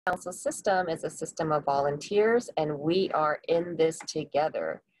Council system is a system of volunteers, and we are in this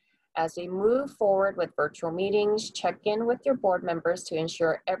together. As we move forward with virtual meetings, check in with your board members to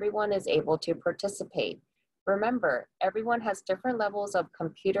ensure everyone is able to participate. Remember, everyone has different levels of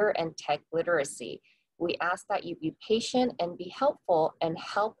computer and tech literacy. We ask that you be patient and be helpful and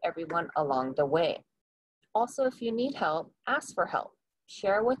help everyone along the way. Also, if you need help, ask for help.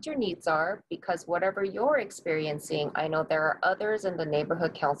 Share what your needs are, because whatever you're experiencing, I know there are others in the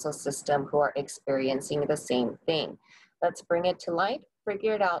neighborhood council system who are experiencing the same thing. Let's bring it to light,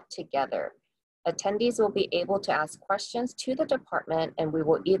 figure it out together. Attendees will be able to ask questions to the department, and we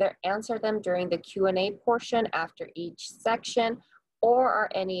will either answer them during the Q&A portion after each section, or our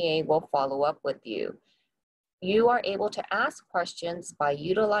NEA will follow up with you. You are able to ask questions by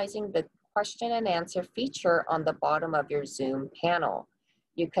utilizing the question and answer feature on the bottom of your Zoom panel.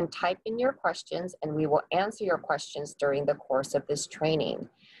 You can type in your questions and we will answer your questions during the course of this training.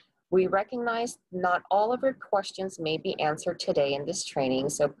 We recognize not all of your questions may be answered today in this training,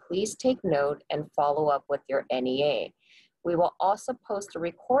 so please take note and follow up with your NEA. We will also post a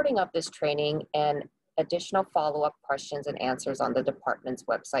recording of this training and additional follow-up questions and answers on the department's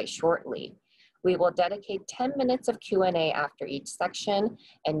website shortly. We will dedicate 10 minutes of Q&A after each section,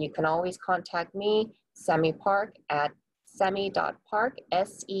 and you can always contact me, Semi Park, at semi.park,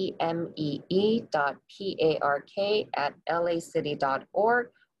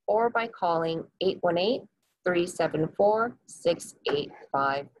 semee.park@lacity.org, or by calling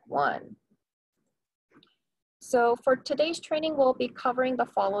 818-374-6851. So for today's training, we'll be covering the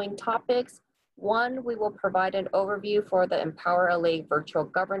following topics. 1, we will provide an overview for the EmpowerLA Virtual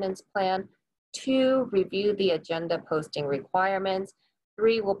Governance Plan. 2, review the agenda posting requirements.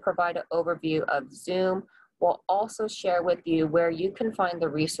 3, we'll provide an overview of Zoom. We'll also share with you where you can find the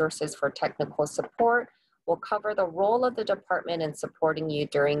resources for technical support. We'll cover the role of the department in supporting you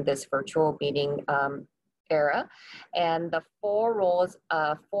during this virtual meeting era, and the 4 roles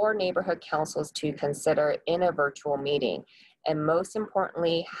for neighborhood councils to consider in a virtual meeting, and most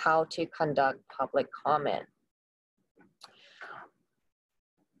importantly, how to conduct public comment.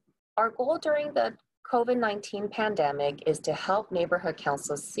 Our goal during the COVID-19 pandemic is to help neighborhood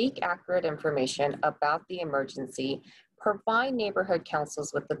councils seek accurate information about the emergency, provide neighborhood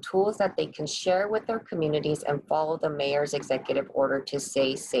councils with the tools that they can share with their communities, and follow the mayor's executive order to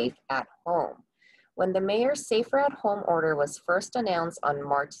stay safe at home. When the mayor's Safer at Home order was first announced on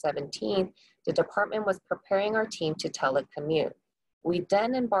March 17th, the department was preparing our team to telecommute. We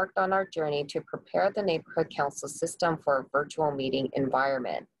then embarked on our journey to prepare the neighborhood council system for a virtual meeting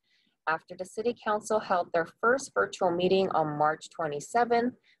environment. After the City Council held their first virtual meeting on March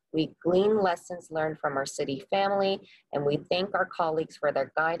 27th, we gleaned lessons learned from our city family, and we thank our colleagues for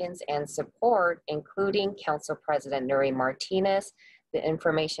their guidance and support, including Council President Nuri Martinez, the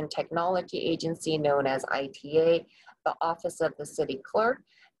Information Technology Agency known as ITA, the Office of the City Clerk,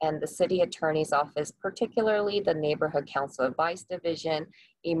 and the City Attorney's Office, particularly the Neighborhood Council Advice Division,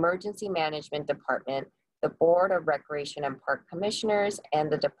 Emergency Management Department, the Board of Recreation and Park Commissioners,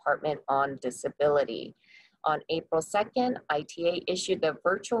 and the Department on Disability. On April 2nd, ITA issued the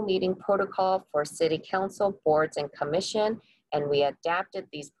virtual meeting protocol for City Council, boards, and commission, and we adapted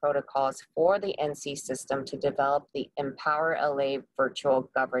these protocols for the NC system to develop the EmpowerLA Virtual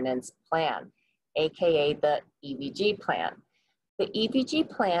Governance Plan, aka the EVG plan. The EVG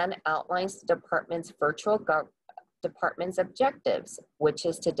plan outlines the department's department's objectives, which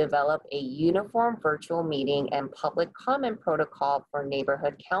is to develop a uniform virtual meeting and public comment protocol for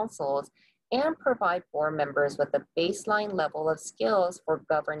neighborhood councils and provide board members with a baseline level of skills for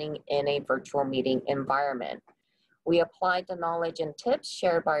governing in a virtual meeting environment. We applied the knowledge and tips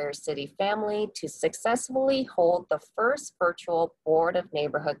shared by our city family to successfully hold the first virtual Board of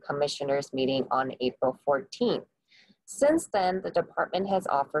Neighborhood Commissioners meeting on April 14th. Since then, the department has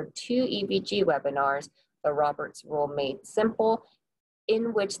offered 2 EVG webinars, the Roberts Rule Made Simple,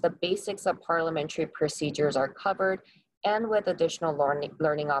 in which the basics of parliamentary procedures are covered, and with additional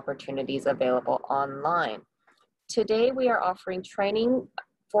learning opportunities available online. Today, we are offering training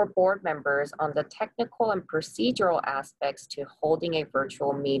for board members on the technical and procedural aspects to holding a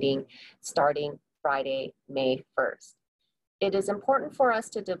virtual meeting starting Friday, May 1st. It is important for us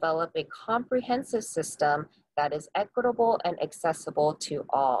to develop a comprehensive system that is equitable and accessible to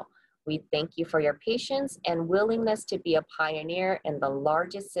all. We thank you for your patience and willingness to be a pioneer in the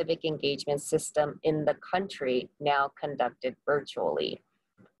largest civic engagement system in the country, now conducted virtually.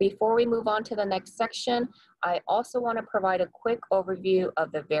 Before we move on to the next section, I also want to provide a quick overview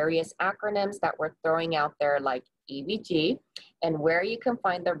of the various acronyms that we're throwing out there, like EVG, and where you can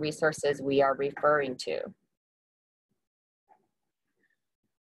find the resources we are referring to.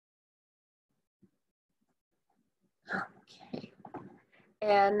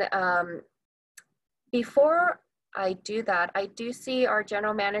 And before I do that, I do see our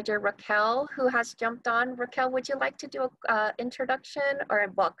general manager, Raquel, who has jumped on. Raquel, would you like to do an introduction or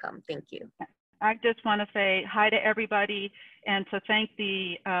welcome? Thank you. I just want to say hi to everybody and to thank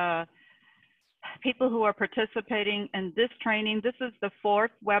the people who are participating in this training. This is the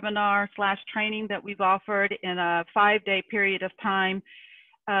 4th webinar/training that we've offered in a 5-day period of time.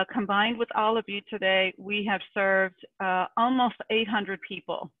 Combined with all of you today, we have served almost 800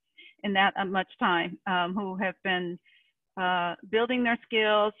 people in that much time who have been building their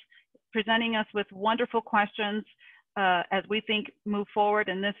skills, presenting us with wonderful questions as we move forward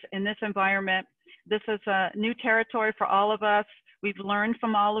in this environment. This is a new territory for all of us. We've learned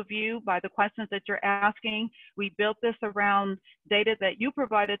from all of you by the questions that you're asking. We built this around data that you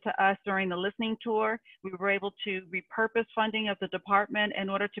provided to us during the listening tour. We were able to repurpose funding of the department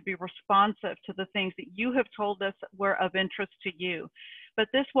in order to be responsive to the things that you have told us were of interest to you. But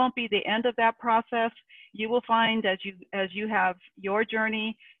this won't be the end of that process. You will find as you have your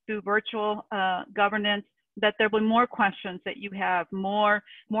journey through virtual governance, that there will be more questions that you have, more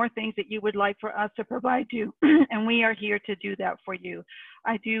things that you would like for us to provide you, and we are here to do that for you.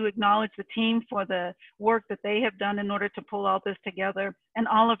 I do acknowledge the team for the work that they have done in order to pull all this together, and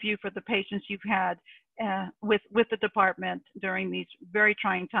all of you for the patience you've had with the department during these very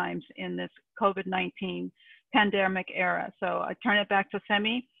trying times in this COVID-19 pandemic era. So I turn it back to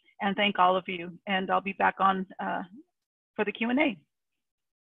Semi and thank all of you, and I'll be back on for the Q&A.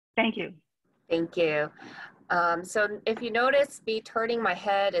 Thank you. Thank you. So if you notice me turning my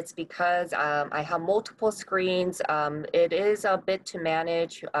head, it's because I have multiple screens. It is a bit to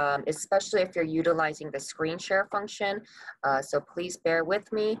manage, especially if you're utilizing the screen share function. So please bear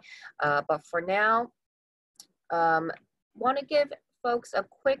with me. But for now, want to give folks a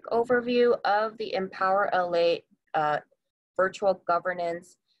quick overview of the EmpowerLA Virtual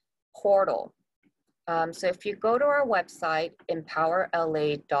Governance portal. So if you go to our website,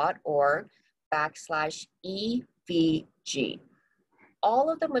 EmpowerLA.org/EVG. All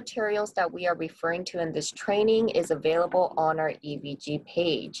of the materials that we are referring to in this training is available on our EVG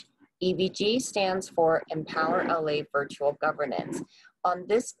page. EVG stands for EmpowerLA Virtual Governance. On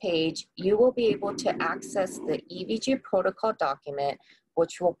this page, you will be able to access the EVG protocol document,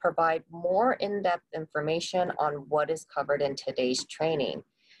 which will provide more in-depth information on what is covered in today's training.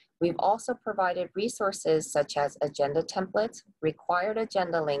 We've also provided resources such as agenda templates, required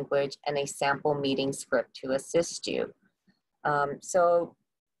agenda language, and a sample meeting script to assist you. So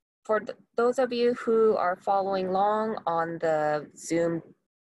for those of you who are following along on the Zoom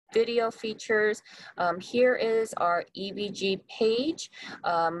video features, here is our EVG page.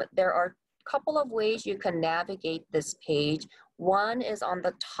 There are a couple of ways you can navigate this page. One is on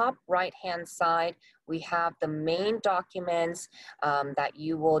the top right-hand side, we have the main documents that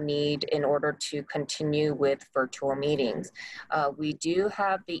you will need in order to continue with virtual meetings. We do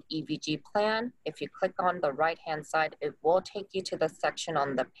have the EVG plan. If you click on the right-hand side, it will take you to the section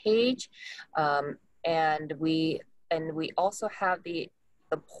on the page. And we also have the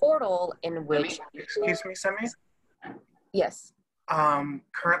portal in which— Excuse me, Semi? Yes.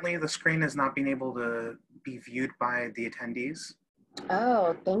 Currently, the screen is not being able to be viewed by the attendees.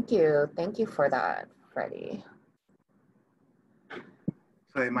 Oh, thank you. Thank you for that, Freddie.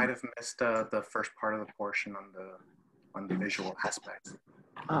 So they might have missed the first part of the portion on the visual aspect.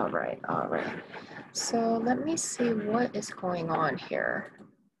 All right, all right. So let me see what is going on here.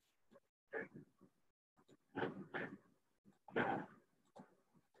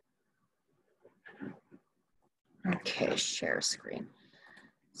 Okay, share screen.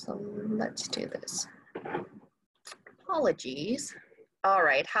 So let's do this. Apologies. All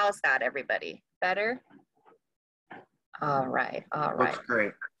right, how's that, everybody? Better? All right, all right. Looks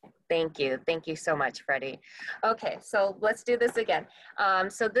great. Thank you. Thank you so much, Freddie. Okay, so let's do this again.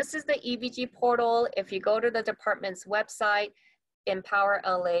 So this is the EVG portal. If you go to the department's website,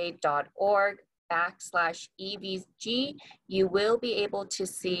 EmpowerLA.org/EVG, you will be able to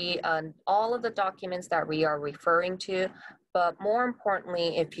see all of the documents that we are referring to. But more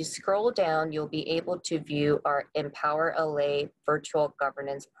importantly, if you scroll down, you'll be able to view our EmpowerLA Virtual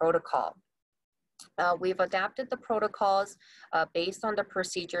Governance Protocol. We've adapted the protocols based on the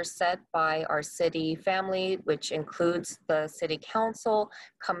procedures set by our city family, which includes the city council,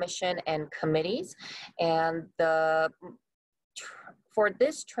 commission, and committees. And for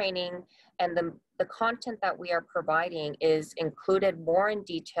this training and the content that we are providing is included more in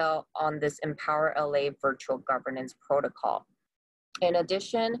detail on this EmpowerLA Virtual Governance Protocol. In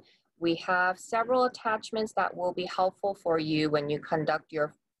addition, we have several attachments that will be helpful for you when you conduct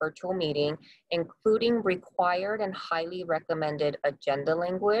your virtual meeting, including required and highly recommended agenda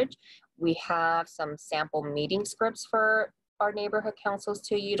language. We have some sample meeting scripts for our neighborhood councils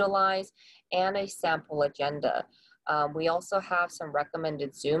to utilize and a sample agenda. We also have some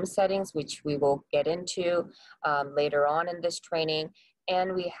recommended Zoom settings, which we will get into later on in this training.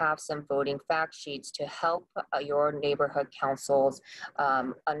 And we have some voting fact sheets to help your neighborhood councils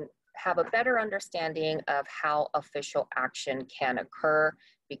have a better understanding of how official action can occur,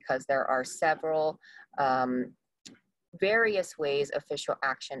 because there are several various ways official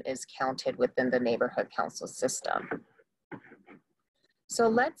action is counted within the neighborhood council system. So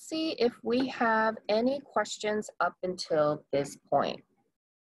let's see if we have any questions up until this point.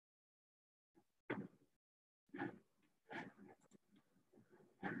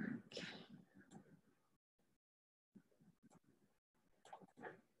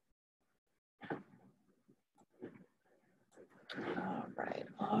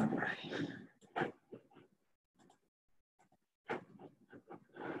 All right.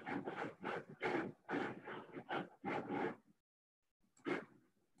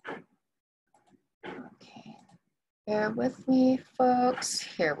 Okay, bear with me, folks.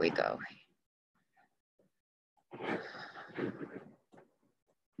 Here we go.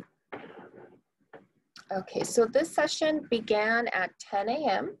 Okay, so this session began at 10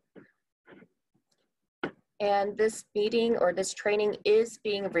 a.m. and this meeting or this training is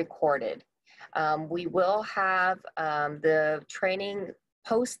being recorded. We will have the training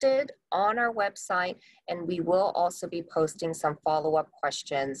posted on our website, and we will also be posting some follow-up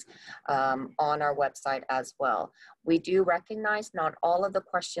questions on our website as well. We do recognize not all of the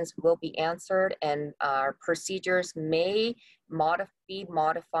questions will be answered, and our procedures may be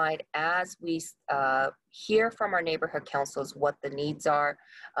modified as we hear from our neighborhood councils what the needs are.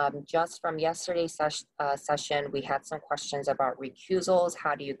 Just from yesterday's session, we had some questions about recusals.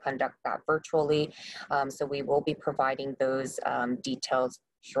 How do you conduct that virtually? So we will be providing those details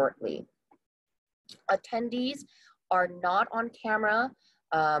shortly. Attendees are not on camera,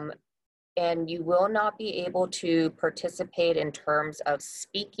 and you will not be able to participate in terms of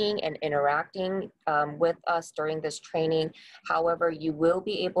speaking and interacting with us during this training. However, you will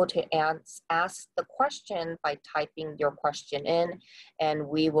be able to ask the question by typing your question in, and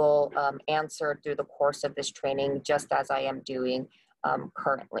we will answer through the course of this training, just as I am doing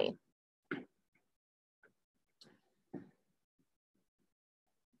currently.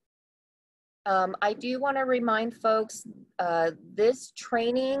 I do want to remind folks, this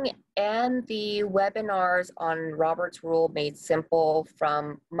training and the webinars on Robert's Rule Made Simple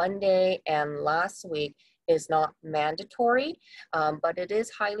from Monday and last week is not mandatory, but it is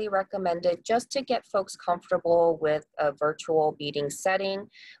highly recommended just to get folks comfortable with a virtual meeting setting.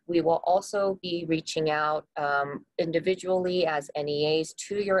 We will also be reaching out individually as NEAs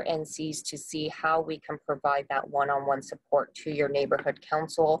to your NCs to see how we can provide that one-on-one support to your neighborhood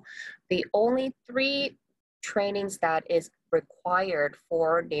council. The only 3 trainings that is required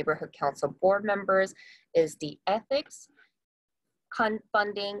for neighborhood council board members is the ethics,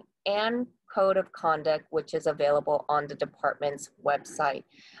 funding, and code of conduct, which is available on the department's website,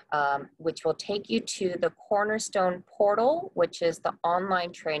 which will take you to the Cornerstone portal, which is the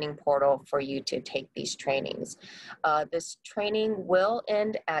online training portal for you to take these trainings. This training will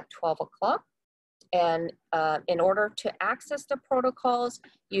end at 12 o'clock. And in order to access the protocols,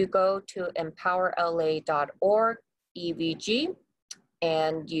 you go to EmpowerLA.org EVG,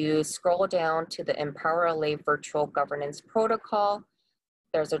 and you scroll down to the EmpowerLA Virtual Governance Protocol.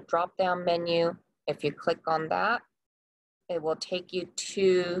 There's a drop-down menu. If you click on that, it will take you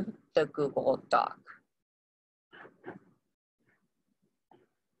to the Google Doc.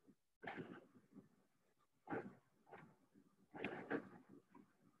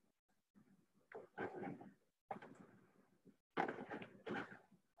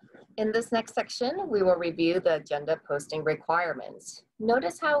 In this next section, we will review the agenda posting requirements.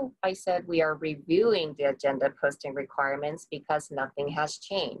 Notice how I said we are reviewing the agenda posting requirements because nothing has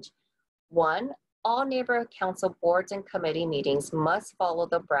changed. 1, all neighborhood council boards and committee meetings must follow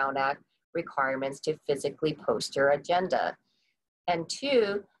the Brown Act requirements to physically post your agenda. And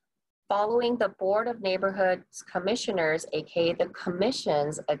 2, following the Board of Neighborhood Commissioners, aka the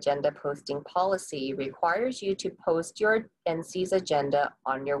Commission's agenda posting policy, requires you to post your NC's agenda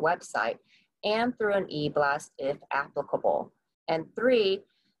on your website and through an e-blast if applicable. And 3,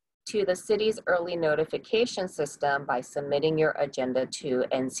 to the city's early notification system by submitting your agenda to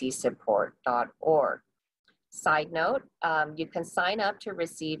ncsupport.org. Side note, you can sign up to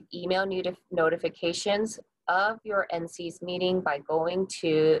receive email notifications of your NC's meeting by going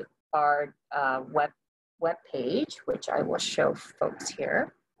to our web page, which I will show folks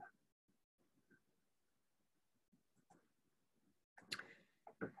here.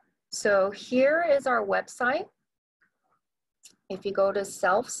 So here is our website. If you go to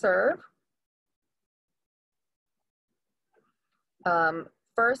self-serve,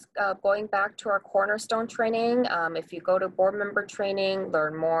 first, going back to our cornerstone training, if you go to board member training,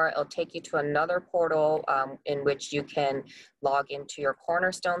 learn more, it'll take you to another portal in which you can log into your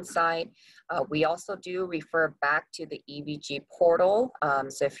cornerstone site. We also do refer back to the EVG portal.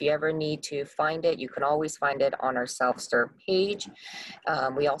 So if you ever need to find it, you can always find it on our self-serve page.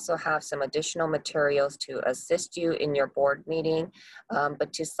 We also have some additional materials to assist you in your board meeting.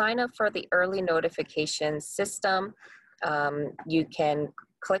 But to sign up for the early notification system, you can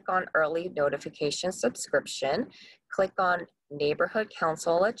click on early notification subscription, click on neighborhood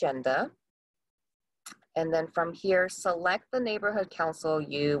council agenda, and then from here, select the neighborhood council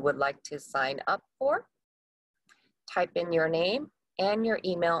you would like to sign up for, type in your name and your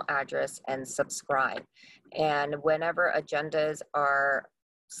email address and subscribe. And whenever agendas are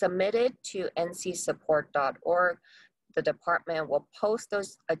submitted to ncsupport.org, the department will post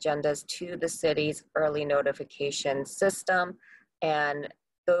those agendas to the city's early notification system, and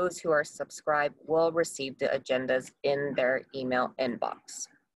those who are subscribed will receive the agendas in their email inbox.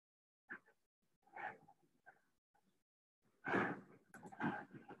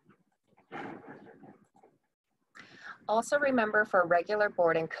 Also remember, for regular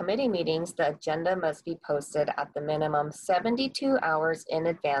board and committee meetings, the agenda must be posted at the minimum 72 hours in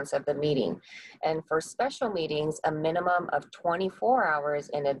advance of the meeting. And for special meetings, a minimum of 24 hours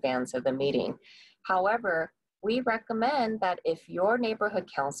in advance of the meeting. However, we recommend that if your neighborhood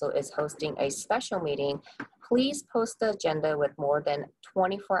council is hosting a special meeting, please post the agenda with more than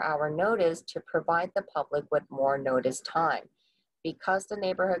 24-hour notice to provide the public with more notice time. Because the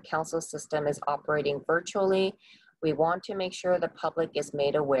neighborhood council system is operating virtually, we want to make sure the public is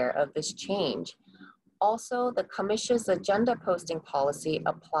made aware of this change. Also, the Commission's agenda posting policy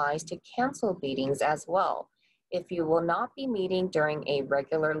applies to canceled meetings as well. If you will not be meeting during a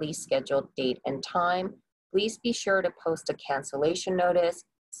regularly scheduled date and time, please be sure to post a cancellation notice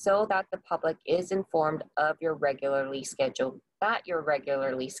so that the public is informed of your regularly scheduled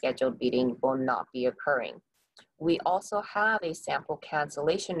meeting will not be occurring. We also have a sample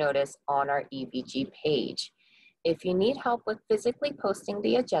cancellation notice on our EVG page. If you need help with physically posting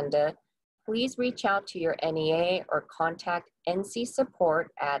the agenda, please reach out to your NEA or contact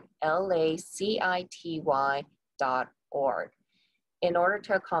ncsupport@lacity.org. In order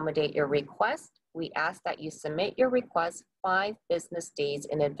to accommodate your request, we ask that you submit your request 5 business days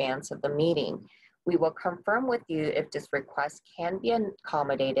in advance of the meeting. We will confirm with you if this request can be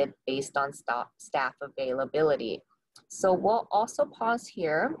accommodated based on staff availability. So we'll also pause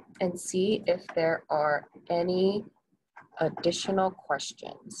here and see if there are any additional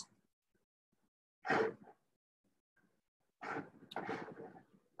questions.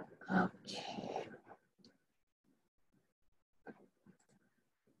 Okay.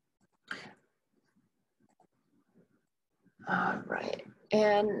 All right.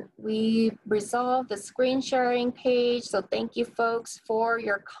 And we resolved the screen sharing page. So thank you folks for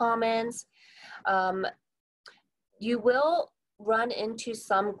your comments. You will run into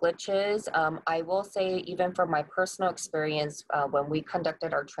some glitches. I will say, even from my personal experience, when we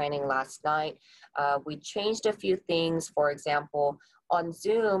conducted our training last night, we changed a few things. For example, on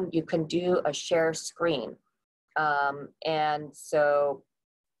Zoom, you can do a share screen. And so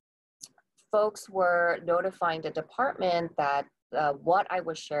folks were notifying the department that what I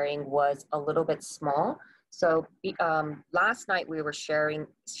was sharing was a little bit small. So last night we were sharing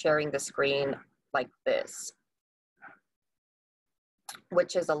the screen like this,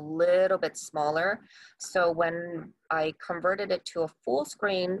 which is a little bit smaller. So when I converted it to a full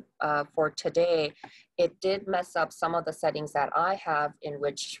screen for today, it did mess up some of the settings that I have, in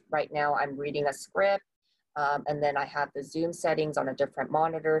which right now I'm reading a script, and then I have the Zoom settings on a different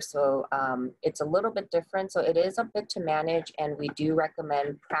monitor. So it's a little bit different. So it is a bit to manage, and we do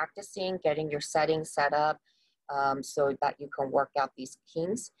recommend practicing getting your settings set up so that you can work out these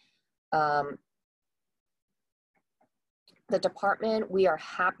kinks. The department, we are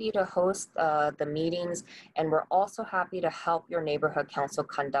happy to host the meetings, and we're also happy to help your neighborhood council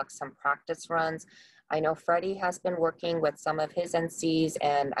conduct some practice runs. I know Freddie has been working with some of his NCs,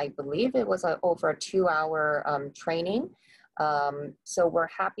 and I believe it was over a 2-hour training. So we're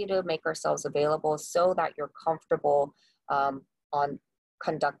happy to make ourselves available so that you're comfortable on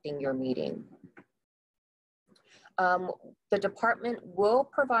conducting your meeting. The department will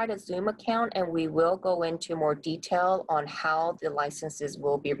provide a Zoom account, and we will go into more detail on how the licenses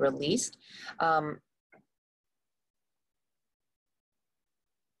will be released.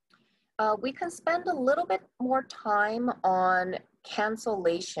 We can spend a little bit more time on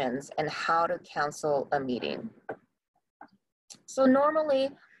cancellations and how to cancel a meeting. So normally,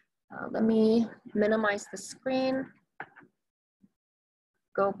 let me minimize the screen,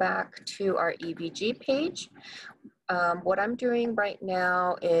 go back to our EVG page. What I'm doing right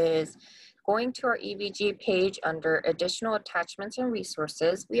now is going to our EVG page under additional attachments and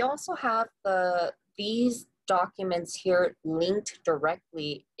resources. We also have these documents here linked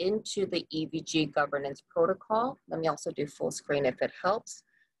directly into the EVG governance protocol. Let me also do full screen if it helps.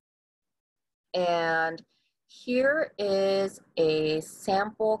 And here is a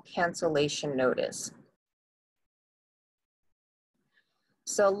sample cancellation notice.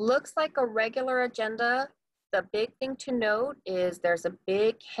 So looks like a regular agenda. The big thing to note is there's a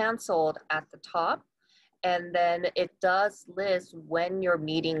big canceled at the top, and then it does list when your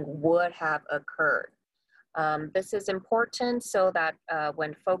meeting would have occurred. This is important so that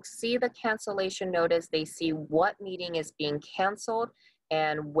when folks see the cancellation notice, they see what meeting is being canceled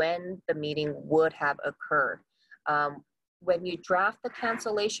and when the meeting would have occurred. When you draft the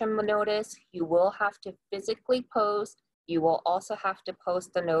cancellation notice, you will have to physically post. You will also have to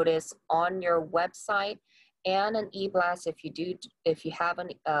post the notice on your website and an e-blast if you have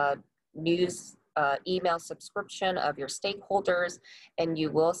a news email subscription of your stakeholders, and you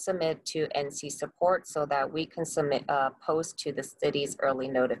will submit to NC support so that we can submit post to the city's early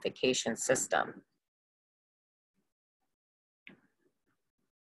notification system.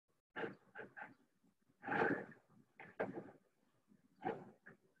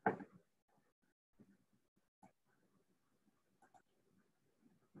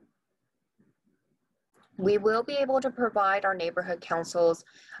 We will be able to provide our neighborhood councils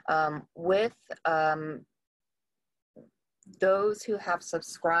with those who have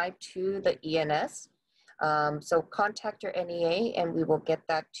subscribed to the ENS. So contact your NEA and we will get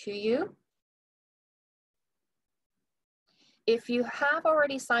that to you. If you have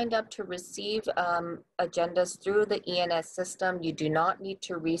already signed up to receive agendas through the ENS system, you do not need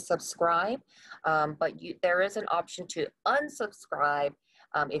to resubscribe, but there is an option to unsubscribe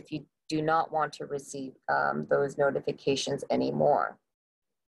if you do not want to receive those notifications anymore.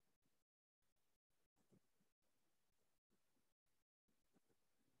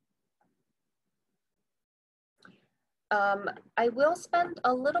 I will spend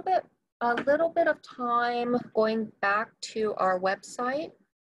a little bit of time going back to our website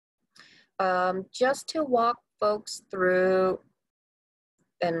just to walk folks through,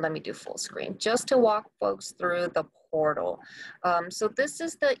 and let me do full screen, just to walk folks through the portal. So this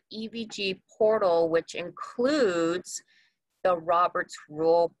is the EVG portal, which includes the Roberts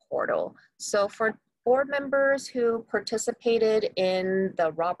Rule portal. So for board members who participated in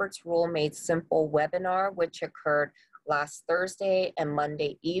the Roberts Rule Made Simple webinar, which occurred last Thursday and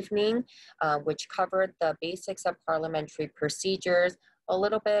Monday evening, which covered the basics of parliamentary procedures, a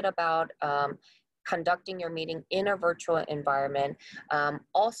little bit about conducting your meeting in a virtual environment.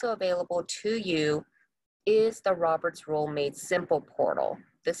 Also available to you is the Roberts Rule Made Simple portal.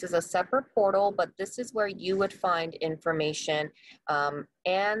 This is a separate portal, but this is where you would find information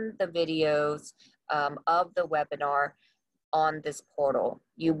and the videos of the webinar on this portal.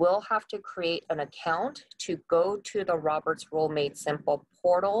 You will have to create an account to go to the Roberts Rule Made Simple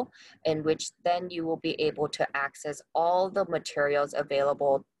portal, in which then you will be able to access all the materials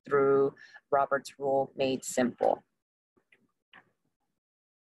available through Roberts Rule Made Simple.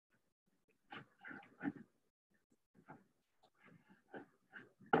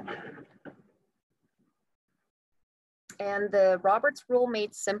 And the Roberts Rule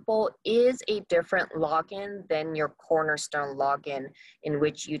Made Simple is a different login than your Cornerstone login, in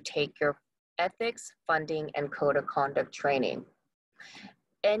which you take your ethics, funding, and code of conduct training.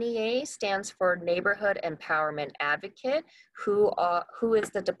 NEA stands for Neighborhood Empowerment Advocate, who is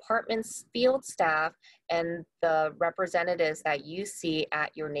the department's field staff and the representatives that you see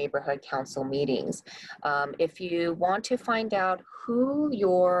at your neighborhood council meetings. If you want to find out who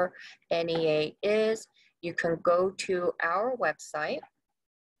your NEA is, you can go to our website,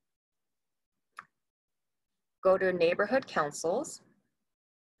 go to Neighborhood Councils,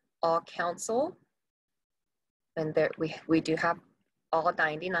 All Council, and there we do have all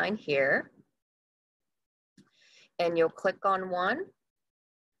 99 here. And you'll click on one,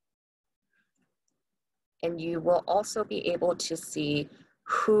 and you will also be able to see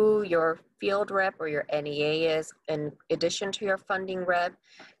who your field rep or your NEA is. In addition to your funding rep,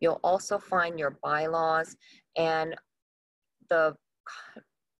 you'll also find your bylaws and the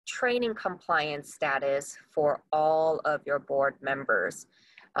training compliance status for all of your board members.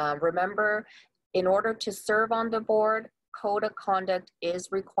 Remember, in order to serve on the board, code of conduct is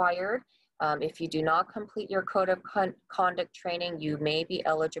required. If you do not complete your code of conduct training, you may be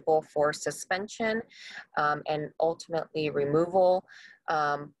eligible for suspension and ultimately removal.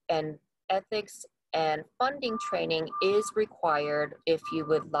 And ethics and funding training is required if you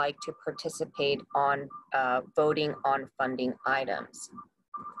would like to participate on voting on funding items.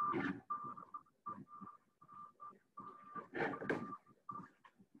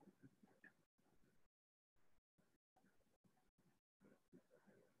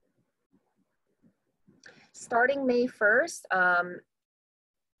 Starting May 1st,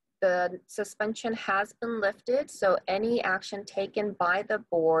 the suspension has been lifted, so any action taken by the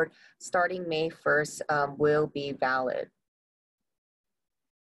board starting May 1st will be valid.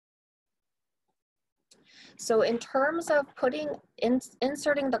 So in terms of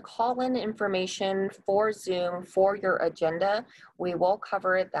inserting the call-in information for Zoom for your agenda, we will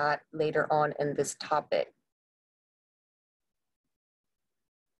cover that later on in this topic.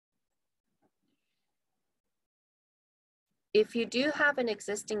 If you do have an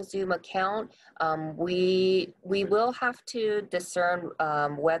existing Zoom account, we will have to discern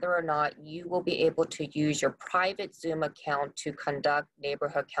whether or not you will be able to use your private Zoom account to conduct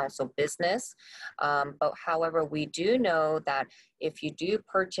neighborhood council business. But however, we do know that if you do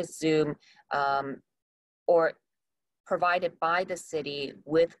purchase Zoom or provided by the city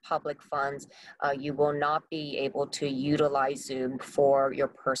with public funds, you will not be able to utilize Zoom for your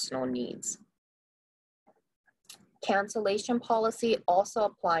personal needs. Cancellation policy also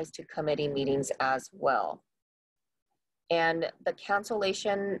applies to committee meetings as well. And the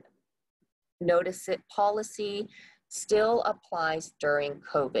cancellation notice it policy still applies during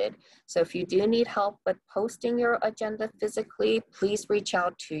COVID. So if you do need help with posting your agenda physically, please reach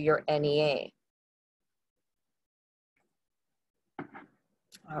out to your NEA.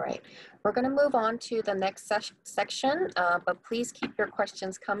 All right, we're gonna move on to the next section, but please keep your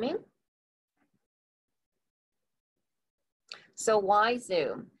questions coming. So why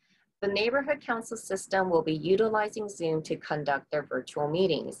Zoom? The neighborhood council system will be utilizing Zoom to conduct their virtual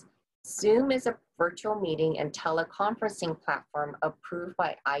meetings. Zoom is a virtual meeting and teleconferencing platform approved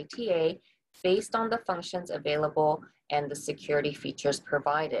by ITA based on the functions available and the security features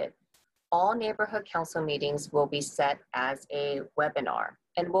provided. All neighborhood council meetings will be set as a webinar.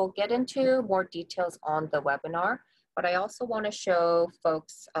 And we'll get into more details on the webinar, but I also want to show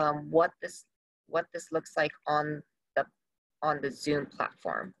folks what this looks like on the Zoom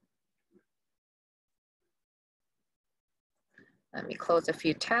platform. Let me close a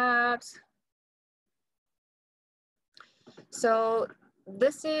few tabs. So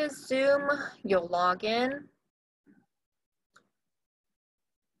this is Zoom. You'll log in.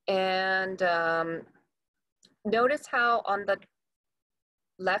 And notice how on the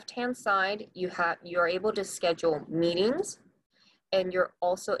left-hand side, you're able to schedule meetings, and you're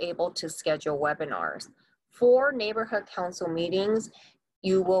also able to schedule webinars. For neighborhood council meetings,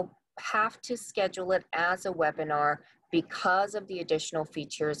 you will have to schedule it as a webinar because of the additional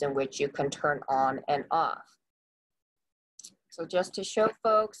features in which you can turn on and off. So just to show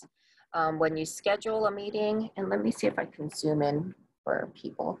folks, when you schedule a meeting, and let me see if I can zoom in for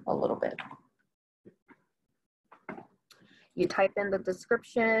people a little bit. You type in the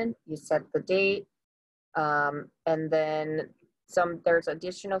description, you set the date, and then there's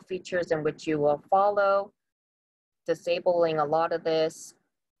additional features in which you will follow, disabling a lot of this.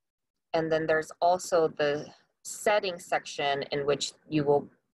 And then there's also the settings section in which you will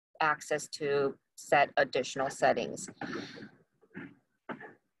access to set additional settings.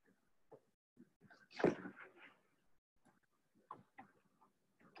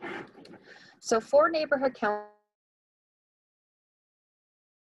 So for neighborhood council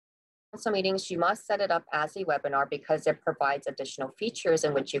meetings, you must set it up as a webinar because it provides additional features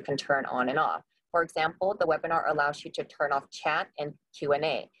in which you can turn on and off. For example, the webinar allows you to turn off chat and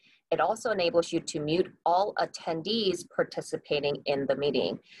Q&A. It also enables you to mute all attendees participating in the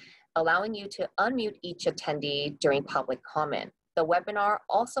meeting, allowing you to unmute each attendee during public comment. The webinar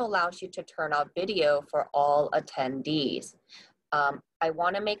also allows you to turn off video for all attendees. I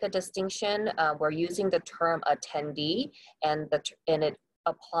want to make a distinction. We're using the term attendee, and it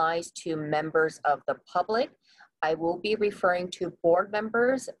applies to members of the public. I will be referring to board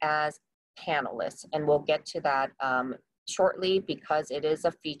members as panelists, and we'll get to that shortly because it is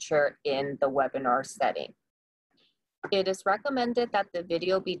a feature in the webinar setting. It is recommended that the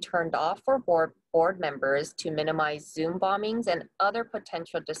video be turned off for board members to minimize Zoom bombings and other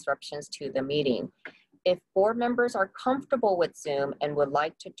potential disruptions to the meeting. If board members are comfortable with Zoom and would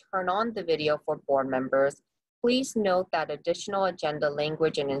like to turn on the video for board members, please note that additional agenda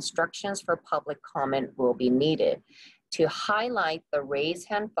language and instructions for public comment will be needed. to highlight the raise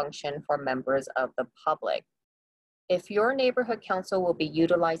hand function for members of the public. If your neighborhood council will be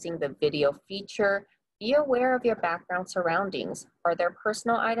utilizing the video feature, be aware of your background surroundings. Are there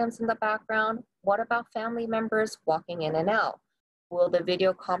personal items in the background? What about family members walking in and out? Will the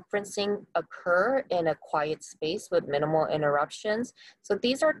video conferencing occur in a quiet space with minimal interruptions? So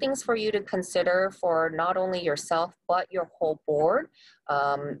these are things for you to consider for not only yourself, but your whole board.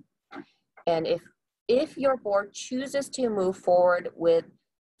 And if your board chooses to move forward with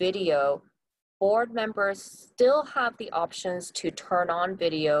video, board members still have the options to turn on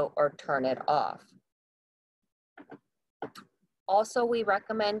video or turn it off. Also, we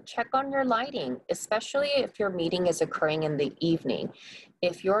recommend check on your lighting, especially if your meeting is occurring in the evening.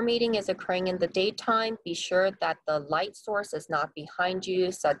 If your meeting is occurring in the daytime, be sure that the light source is not behind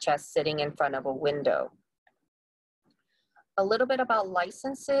you, such as sitting in front of a window. A little bit about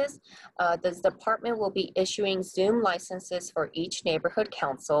licenses. The department will be issuing Zoom licenses for each neighborhood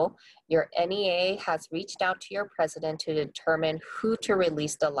council. Your NEA has reached out to your president to determine who to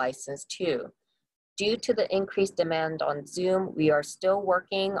release the license to. Due to the increased demand on Zoom, we are still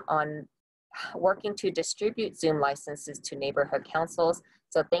working to distribute Zoom licenses to neighborhood councils.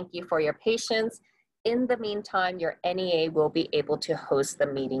 So thank you for your patience. In the meantime, your NEA will be able to host the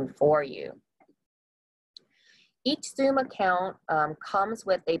meeting for you. Each Zoom account comes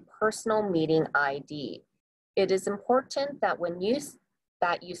with a personal meeting ID. It is important that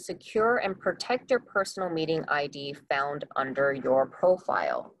you secure and protect your personal meeting ID found under your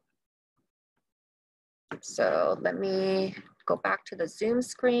profile. So let me go back to the Zoom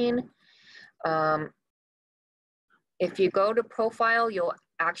screen. If you go to profile, you'll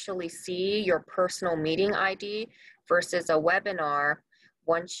actually see your personal meeting ID versus a webinar.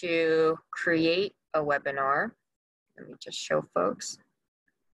 Once you create a webinar, let me just show folks.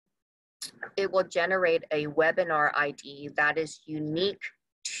 It will generate a webinar ID that is unique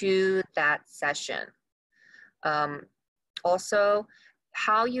to that session. Also,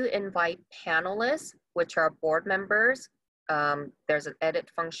 how you invite panelists, which are board members. There's an edit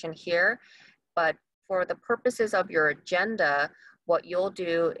function here, but for the purposes of your agenda, what you'll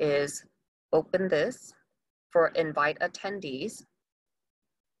do is open this for invite attendees,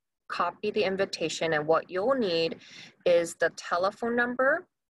 copy the invitation, and what you'll need is the telephone number,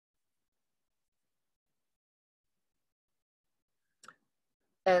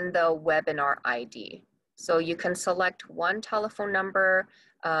 and the webinar ID. So you can select one telephone number.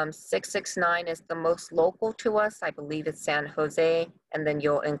 669 is the most local to us. I believe it's San Jose, and then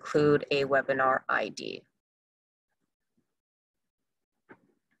you'll include a webinar ID.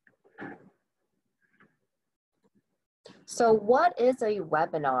 So what is a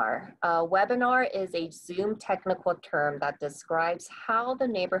webinar? A webinar is a Zoom technical term that describes how the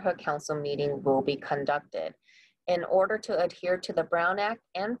neighborhood council meeting will be conducted. In order to adhere to the Brown Act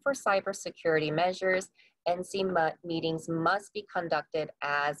and for cybersecurity measures, NC meetings must be conducted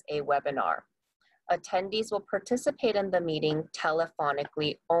as a webinar. Attendees will participate in the meeting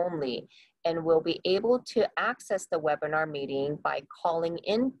telephonically only and will be able to access the webinar meeting by calling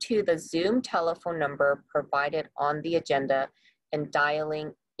into the Zoom telephone number provided on the agenda and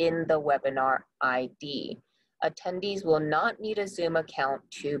dialing in the webinar ID. Attendees will not need a Zoom account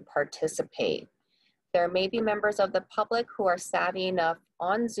to participate. There may be members of the public who are savvy enough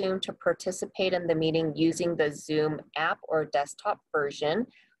on Zoom to participate in the meeting using the Zoom app or desktop version.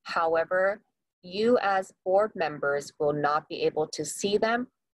 However, you as board members will not be able to see them,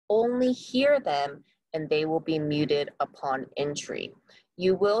 only hear them, and they will be muted upon entry.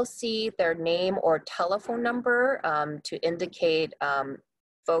 You will see their name or telephone number to indicate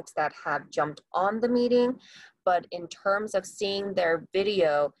folks that have jumped on the meeting, but in terms of seeing their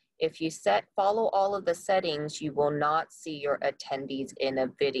video, if you follow all of the settings, you will not see your attendees in a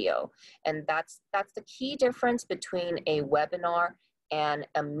video. And that's the key difference between a webinar and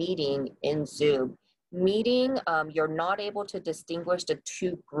a meeting in Zoom. Meeting, you're not able to distinguish the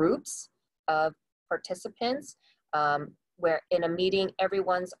two groups of participants, where in a meeting,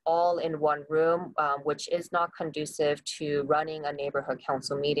 everyone's all in one room, which is not conducive to running a neighborhood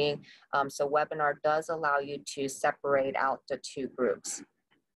council meeting. So webinar does allow you to separate out the two groups.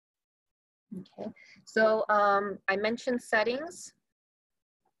 Okay, so I mentioned settings.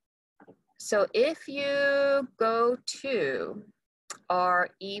 So if you go to our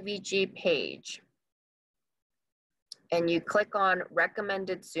EVG page and you click on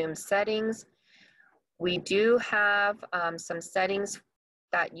recommended Zoom settings, we do have some settings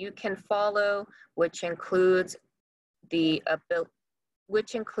that you can follow, which includes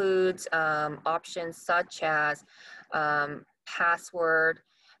options such as password,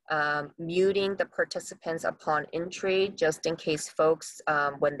 muting the participants upon entry, just in case folks,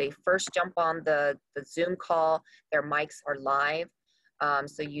 when they first jump on the Zoom call, their mics are live.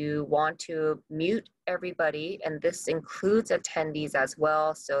 So you want to mute everybody, and this includes attendees as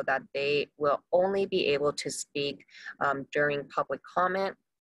well, so that they will only be able to speak during public comment.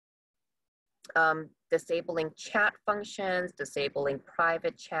 Disabling chat functions, disabling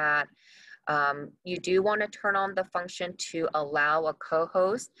private chat. You do want to turn on the function to allow a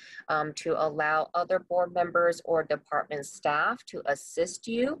co-host, to allow other board members or department staff to assist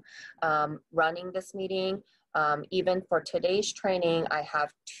you running this meeting. Even for today's training, I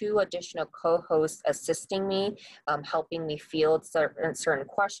have 2 additional co-hosts assisting me, helping me field certain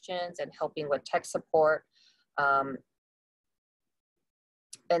questions and helping with tech support. And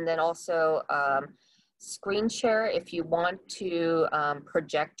then also screen share if you want to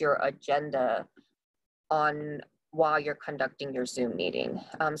project your agenda on while you're conducting your Zoom meeting.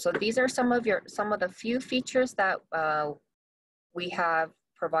 So these are some of the few features that we have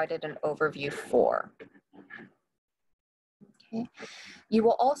provided an overview for. Okay. You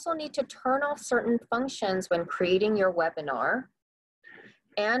will also need to turn off certain functions when creating your webinar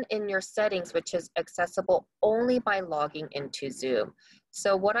and in your settings, which is accessible only by logging into Zoom.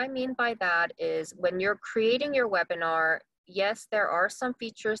 So what I mean by that is when you're creating your webinar, yes, there are some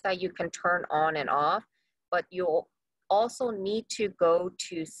features that you can turn on and off, but you'll also need to go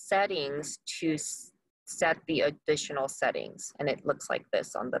to settings to set the additional settings. And it looks like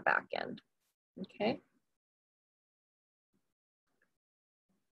this on the back end, okay?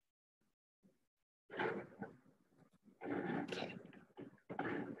 Okay.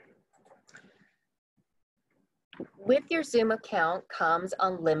 With your Zoom account comes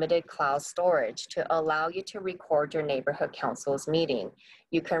unlimited cloud storage to allow you to record your neighborhood council's meeting.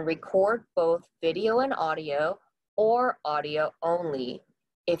 You can record both video and audio or audio only.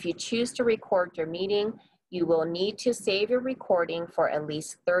 If you choose to record your meeting, you will need to save your recording for at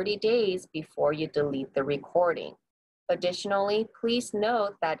least 30 days before you delete the recording. Additionally, please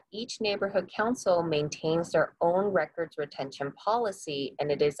note that each neighborhood council maintains their own records retention policy, and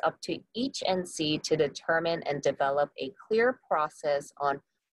it is up to each NC to determine and develop a clear process on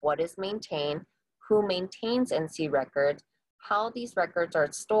what is maintained, who maintains NC records, how these records are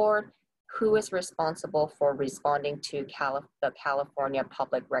stored, who is responsible for responding to the California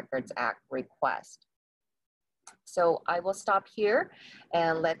Public Records Act request. So I will stop here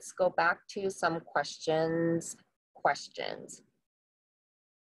and let's go back to some questions.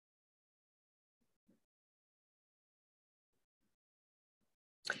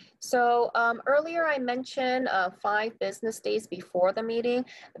 So earlier I mentioned 5 business days before the meeting.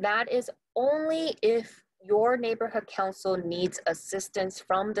 That is only if your neighborhood council needs assistance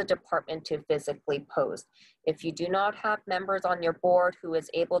from the department to physically post. If you do not have members on your board who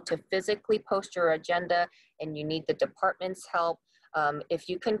is able to physically post your agenda and you need the department's help, if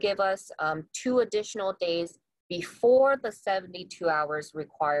you can give us 2 additional days before the 72 hours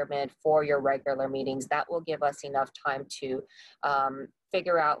requirement for your regular meetings, that will give us enough time to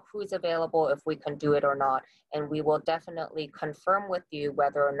figure out who's available, if we can do it or not, and we will definitely confirm with you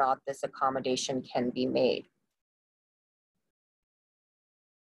whether or not this accommodation can be made.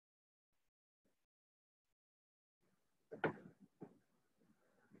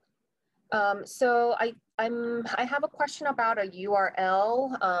 So I have a question about a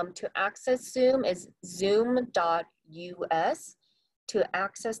URL to access Zoom is zoom.us. To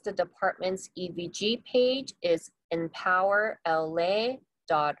access the department's EVG page is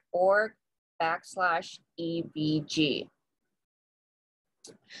EmpowerLA.org/EVG.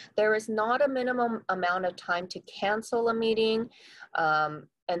 There is not a minimum amount of time to cancel a meeting, and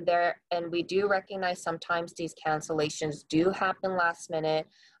we do recognize sometimes these cancellations do happen last minute,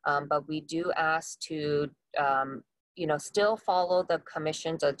 but we do ask to still follow the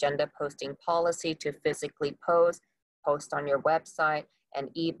commission's agenda posting policy to physically post on your website and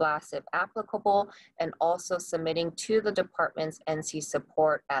e-blast if applicable, and also submitting to the department's NC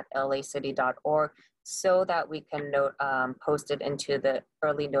support at lacity.org so that we can post it into the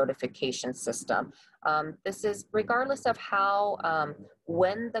early notification system. This is regardless of how,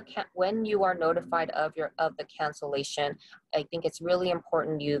 when you are notified of the cancellation. I think it's really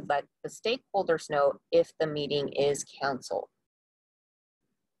important you let the stakeholders know if the meeting is canceled.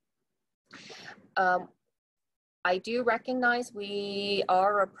 I do recognize we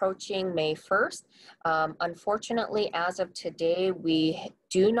are approaching May 1st. Unfortunately, as of today, we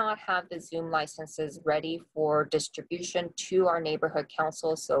do not have the Zoom licenses ready for distribution to our neighborhood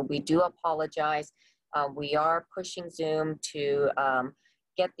council, so we do apologize. We are pushing Zoom to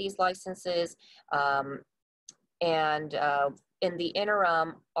get these licenses, and in the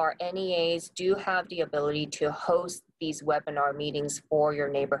interim, our NEAs do have the ability to host these webinar meetings for your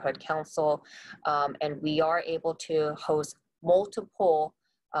neighborhood council, and we are able to host multiple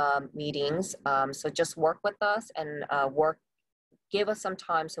meetings. So just work with us and give us some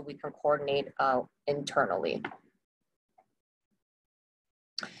time so we can coordinate internally.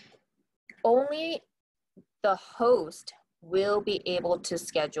 Only the host will be able to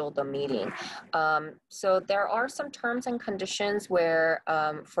schedule the meeting. So there are some terms and conditions where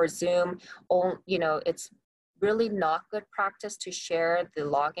for Zoom, it's really not good practice to share the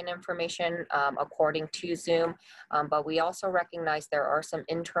login information according to Zoom, but we also recognize there are some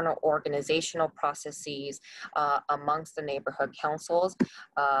internal organizational processes amongst the neighborhood councils.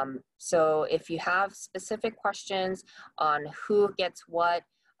 So if you have specific questions on who gets what,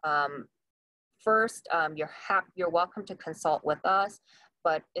 first, you're welcome to consult with us,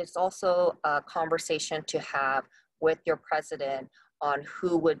 but it's also a conversation to have with your president on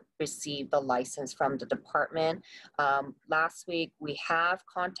who would receive the license from the department. Last week, we have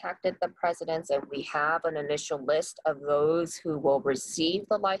contacted the presidents and we have an initial list of those who will receive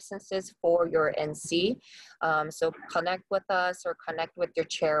the licenses for your NC. So connect with us or connect with your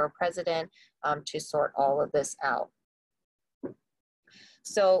chair or president to sort all of this out.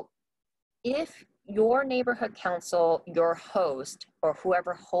 So if your neighborhood council, your host, or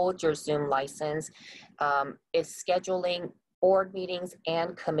whoever holds your Zoom license is scheduling board meetings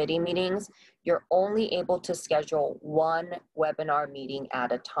and committee meetings, you're only able to schedule one webinar meeting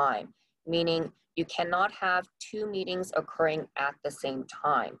at a time, meaning you cannot have two meetings occurring at the same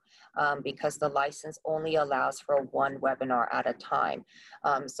time because the license only allows for one webinar at a time.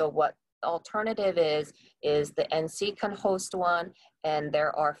 So what the alternative is the NC can host one, and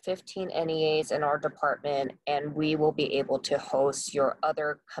there are 15 NEAs in our department, and we will be able to host your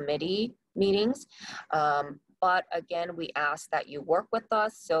other committee meetings. But again, we ask that you work with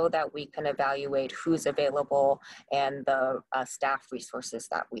us so that we can evaluate who's available and the staff resources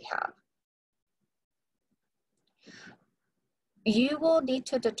that we have. You will need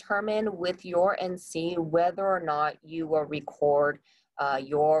to determine with your NC whether or not you will record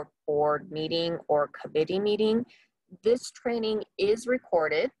your board meeting or committee meeting. This training is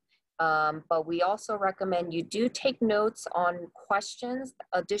recorded, but we also recommend you do take notes on questions,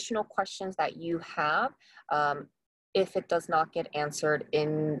 additional questions that you have if it does not get answered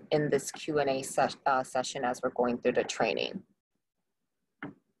in this Q&A session as we're going through the training.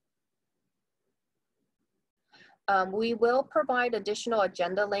 We will provide additional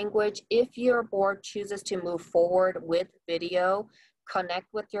agenda language if your board chooses to move forward with video. Connect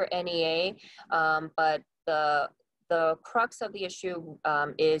with your NEA, but the crux of the issue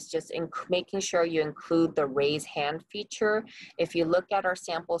is just making sure you include the raise hand feature. If you look at our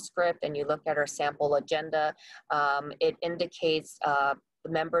sample script and you look at our sample agenda, it indicates the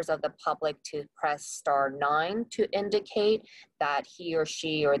members of the public to press *9 to indicate that he or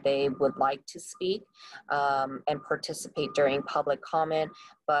she or they would like to speak and participate during public comment.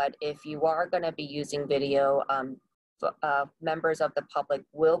 But if you are going to be using video, members of the public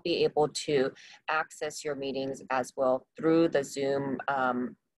will be able to access your meetings as well through the Zoom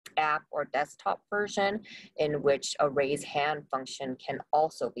app or desktop version, in which a raise hand function can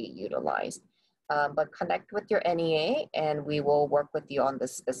also be utilized. But connect with your NEA and we will work with you on the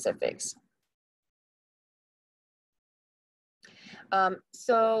specifics.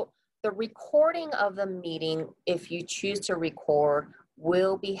 So the recording of the meeting, if you choose to record,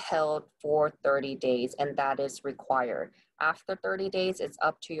 will be held for 30 days, and that is required. After 30 days, it's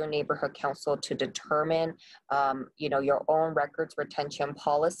up to your neighborhood council to determine your own records retention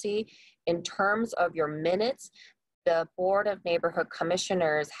policy. In terms of your minutes, the Board of Neighborhood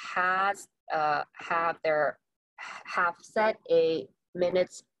Commissioners have set a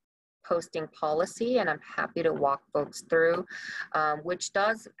minutes posting policy, and I'm happy to walk folks through, which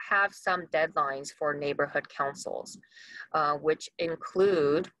does have some deadlines for neighborhood councils, which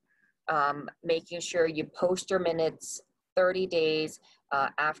include making sure you post your minutes 30 days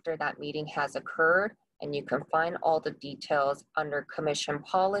after that meeting has occurred, and you can find all the details under commission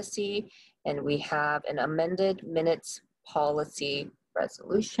policy, and we have an amended minutes policy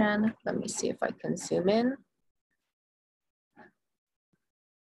resolution. Let me see if I can zoom in.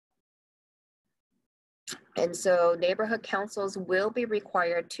 And so neighborhood councils will be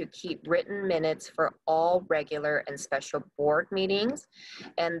required to keep written minutes for all regular and special board meetings,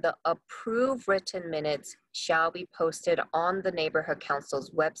 and the approved written minutes shall be posted on the neighborhood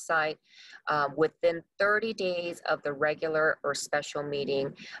council's website within 30 days of the regular or special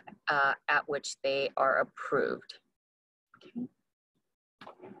meeting at which they are approved.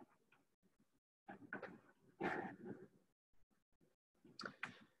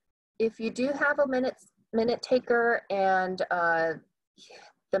 If you do have a minute taker and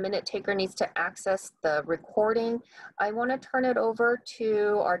the minute taker needs to access the recording, I want to turn it over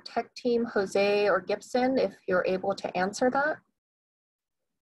to our tech team, Jose or Gibson, if you're able to answer that.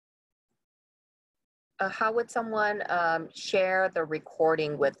 How would someone share the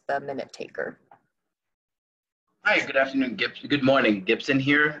recording with the minute taker? Hi, good afternoon, Gibson. Good morning, Gibson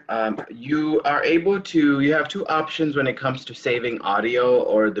here. You have two options when it comes to saving audio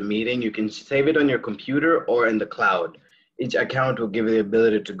or the meeting. You can save it on your computer or in the cloud. Each account will give you the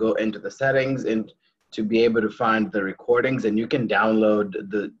ability to go into the settings and to be able to find the recordings, and you can download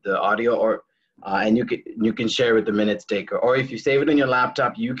the audio or and you can share with the minutes taker. Or if you save it on your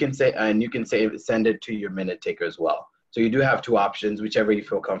laptop, you can send it to your minute taker as well. So you do have two options, whichever you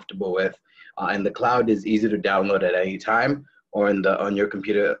feel comfortable with. And the cloud is easy to download at any time, or on your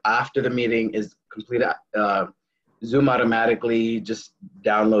computer after the meeting is complete. Zoom automatically just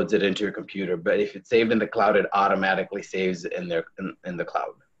downloads it into your computer, but if it's saved in the cloud, it automatically saves in the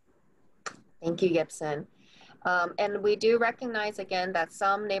cloud. Thank you, Gibson. And we do recognize again that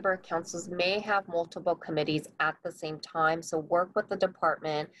some neighborhood councils may have multiple committees at the same time, so work with the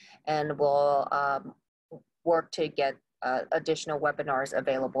department and we'll work to get additional webinars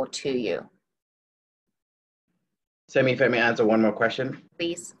available to you. Semi, if I may answer one more question.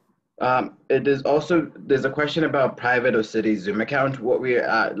 Please. There's a question about private or city Zoom account. What we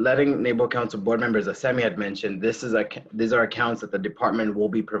are letting neighborhood council board members, as Semi had mentioned, these are accounts that the department will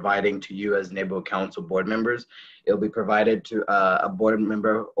be providing to you as neighborhood council board members. It'll be provided to a board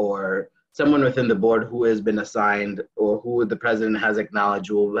member or someone within the board who has been assigned or who the president has acknowledged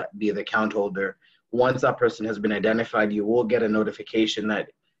will be the account holder. Once that person has been identified, you will get a notification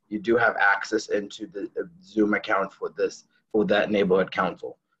that you do have access into the Zoom account for that neighborhood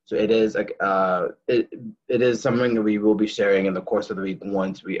council. So it is something that we will be sharing in the course of the week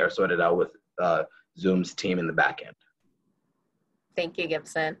once we are sorted out with Zoom's team in the back end. Thank you,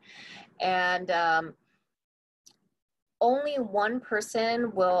 Gibson. And only one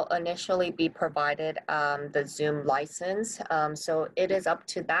person will initially be provided the Zoom license. So it is up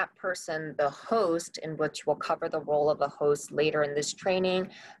to that person, the host, in which will cover the role of the host later in this training,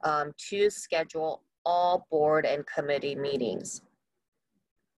 to schedule all board and committee meetings.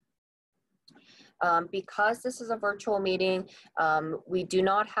 Because this is a virtual meeting, we do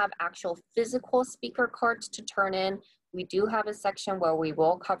not have actual physical speaker cards to turn in. We do have a section where we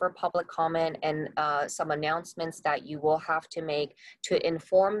will cover public comment and some announcements that you will have to make to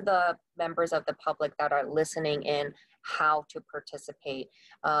inform the members of the public that are listening in how to participate,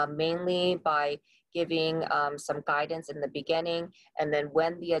 mainly by giving some guidance in the beginning, and then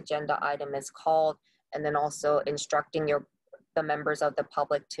when the agenda item is called, and then also instructing the members of the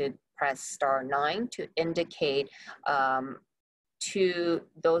public to press *9 to indicate to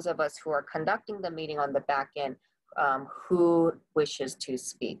those of us who are conducting the meeting on the back end who wishes to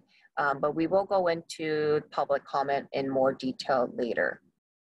speak. But we will go into public comment in more detail later.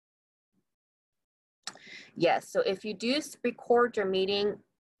 Yes, so if you do record your meeting,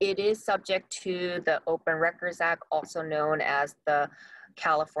 it is subject to the Open Records Act, also known as the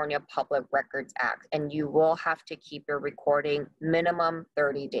California Public Records Act, and you will have to keep your recording minimum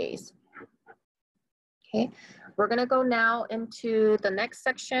 30 days. Okay, we're gonna go now into the next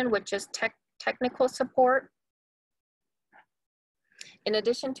section, which is technical support. In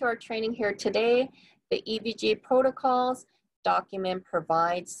addition to our training here today, the EVG protocols document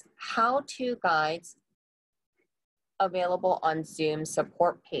provides how-to guides available on Zoom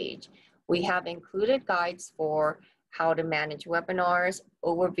support page. We have included guides for how to manage webinars,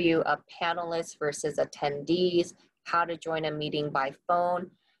 overview of panelists versus attendees, how to join a meeting by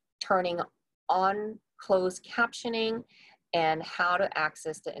phone, turning on closed captioning, and how to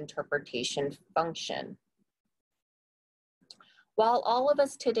access the interpretation function. While all of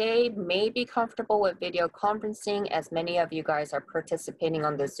us today may be comfortable with video conferencing, as many of you guys are participating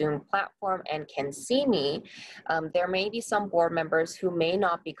on the Zoom platform and can see me, there may be some board members who may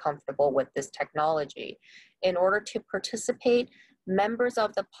not be comfortable with this technology. In order to participate, members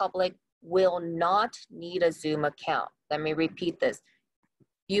of the public will not need a Zoom account. Let me repeat this.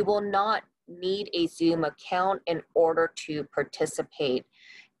 You will not need a Zoom account in order to participate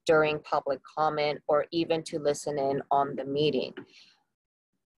during public comment or even to listen in on the meeting.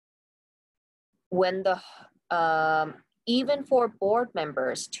 When even for board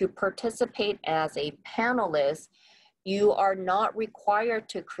members to participate as a panelist, you are not required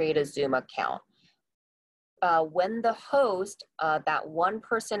to create a Zoom account. When the host, that one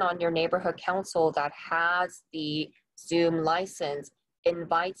person on your neighborhood council that has the Zoom license,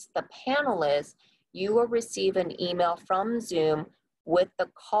 invites the panelists, you will receive an email from Zoom with the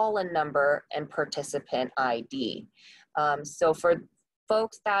call-in number and participant ID. So for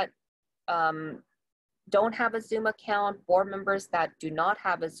folks that don't have a Zoom account, board members that do not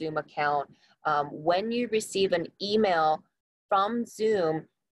have a Zoom account, when you receive an email from Zoom,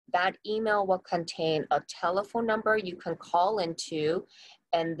 that email will contain a telephone number you can call into,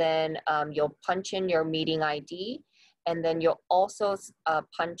 and then you'll punch in your meeting ID, and then you'll also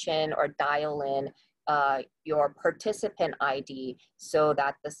punch in or dial in your participant ID so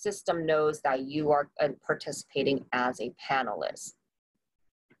that the system knows that you are participating as a panelist.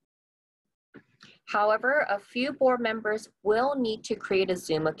 However, a few board members will need to create a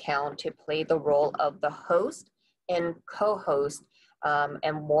Zoom account to play the role of the host and co-host,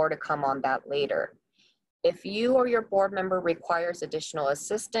 and more to come on that later. If you or your board member requires additional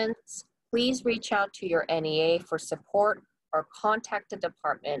assistance, please reach out to your NEA for support or contact the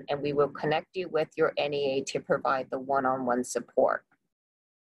department, and we will connect you with your NEA to provide the one-on-one support.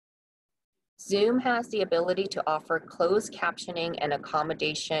 Zoom has the ability to offer closed captioning and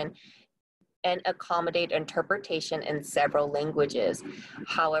accommodate interpretation in several languages.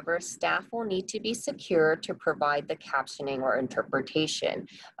 However, staff will need to be secure to provide the captioning or interpretation,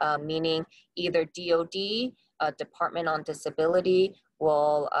 meaning either DoD, Department on Disability,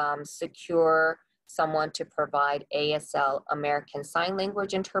 will secure someone to provide ASL, American Sign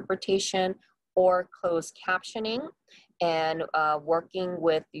Language interpretation, or closed captioning, and working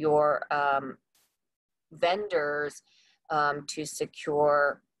with your vendors to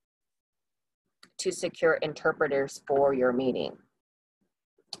secure interpreters for your meeting.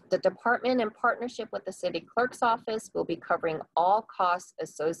 The department, in partnership with the city clerk's office, will be covering all costs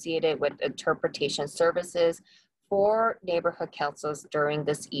associated with interpretation services for neighborhood councils during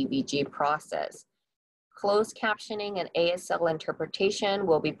this EVG process. Closed captioning and ASL interpretation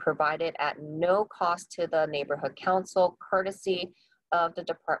will be provided at no cost to the neighborhood council, courtesy of the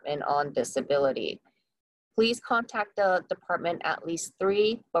Department on Disability. Please contact the department at least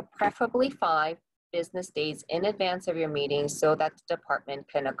 3, but preferably 5, business days in advance of your meeting so that the department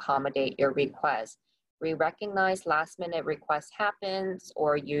can accommodate your request. We recognize last minute requests happens,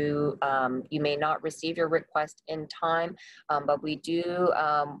 or you may not receive your request in time, but we do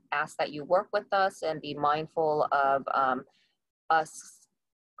ask that you work with us and be mindful of us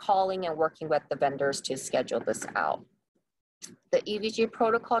calling and working with the vendors to schedule this out. The EVG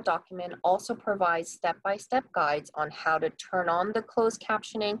protocol document also provides step-by-step guides on how to turn on the closed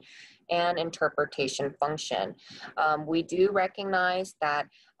captioning and interpretation function. We do recognize that,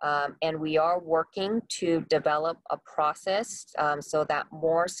 and we are working to develop a process so that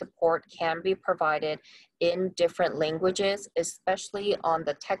more support can be provided in different languages, especially on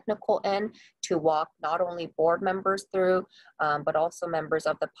the technical end, to walk not only board members through, but also members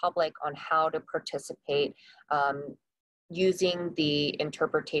of the public on how to participate using the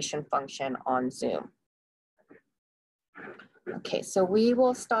interpretation function on Zoom. Okay, so we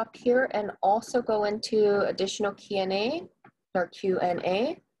will stop here and also go into additional Q&A.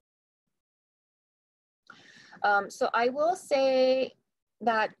 So I will say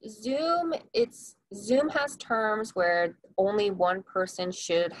that Zoom has terms where only one person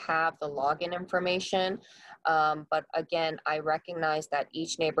should have the login information. But again, I recognize that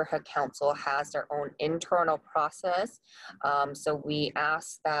each neighborhood council has their own internal process. So we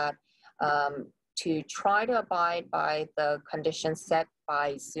ask that to try to abide by the conditions set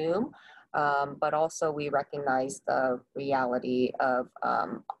by Zoom, but also we recognize the reality of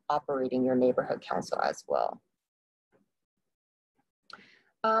operating your neighborhood council as well.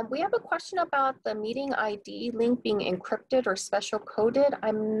 We have a question about the meeting ID link being encrypted or special coded.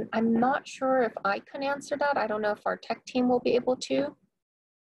 I'm not sure if I can answer that. I don't know if our tech team will be able to.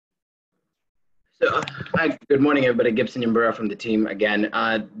 So, hi, good morning, everybody. Gibson Yambura from the team again.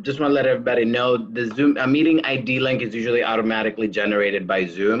 Just want to let everybody know the Zoom meeting ID link is usually automatically generated by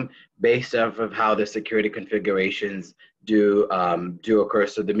Zoom based off of how the security configurations do occur.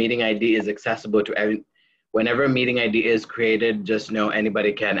 So the meeting ID is accessible to whenever a meeting ID is created, just know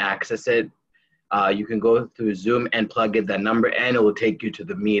anybody can access it. You can go through Zoom and plug in that number, and it will take you to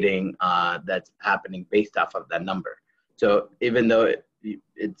the meeting that's happening based off of that number. So even though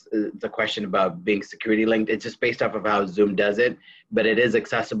it's a question about being security linked, it's just based off of how Zoom does it, but it is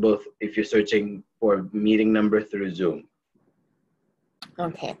accessible if you're searching for meeting number through Zoom.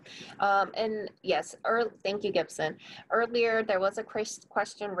 Okay, and yes, thank you, Gibson. Earlier, there was a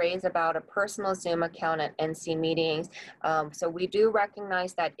question raised about a personal Zoom account at NC meetings. So we do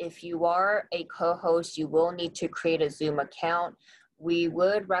recognize that if you are a co-host, you will need to create a Zoom account. We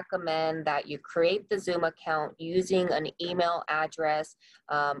would recommend that you create the Zoom account using an email address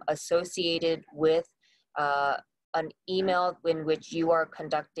associated with an email in which you are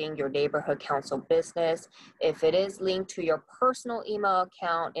conducting your neighborhood council business. If it is linked to your personal email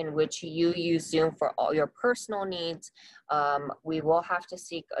account in which you use Zoom for all your personal needs, we will have to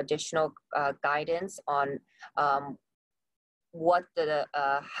seek additional guidance on how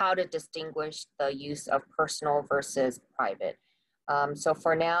to distinguish the use of personal versus private. So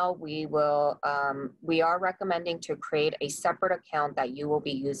for now, we are recommending to create a separate account that you will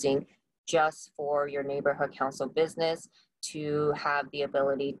be using just for your neighborhood council business to have the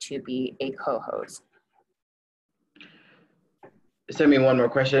ability to be a co-host. Send me one more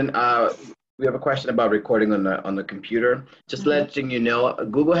question. We have a question about recording on the computer. Just letting you know,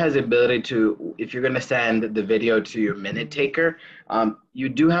 Google has the ability to, if you're going to send the video to your minute taker, you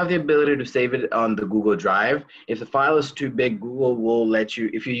do have the ability to save it on the Google Drive. If the file is too big, Google will let you,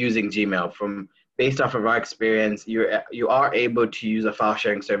 if you're using Gmail, based off of our experience, you are able to use a file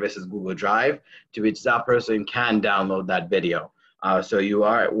sharing service as Google Drive, to which that person can download that video. So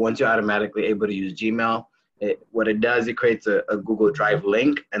once you're automatically able to use Gmail, what it does, it creates a Google Drive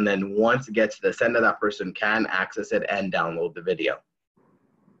link, and then once it gets to the sender, that person can access it and download the video.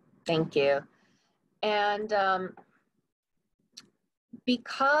 Thank you. And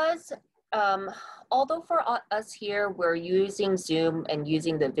because although for us here, we're using Zoom and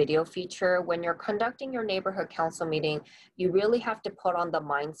using the video feature, when you're conducting your neighborhood council meeting, you really have to put on the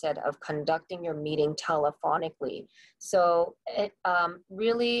mindset of conducting your meeting telephonically. So it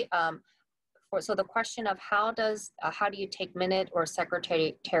so the question of how do you take minute or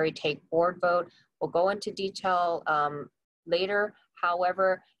secretary take board vote, we'll go into detail later.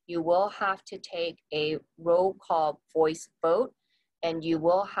 However, you will have to take a roll call voice vote, and you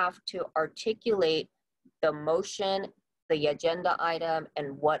will have to articulate the motion, the agenda item,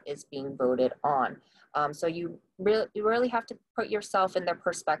 and what is being voted on. So you really have to put yourself in the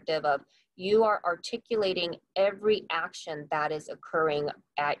perspective of you are articulating every action that is occurring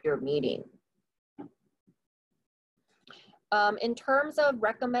at your meeting. In terms of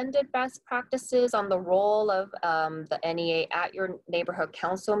recommended best practices on the role of the NEA at your neighborhood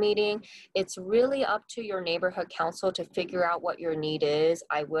council meeting, it's really up to your neighborhood council to figure out what your need is.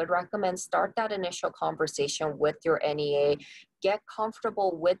 I would recommend start that initial conversation with your NEA, get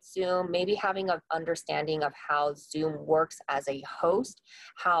comfortable with Zoom, maybe having an understanding of how Zoom works as a host,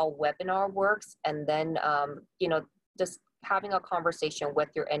 how webinar works, and then just having a conversation with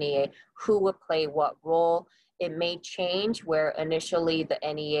your NEA, who would play what role. It may change where initially the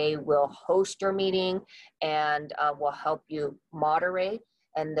NEA will host your meeting and will help you moderate,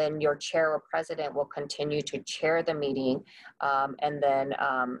 and then your chair or president will continue to chair the meeting, and then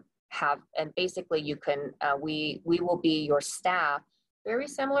basically you can, we will be your staff, very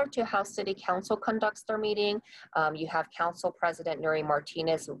similar to how City Council conducts their meeting. You have Council President Nuri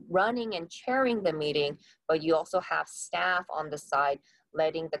Martinez running and chairing the meeting, but you also have staff on the side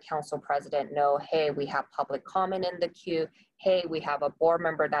letting the council president know, hey, we have public comment in the queue. Hey, we have a board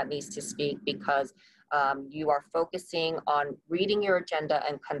member that needs to speak, because you are focusing on reading your agenda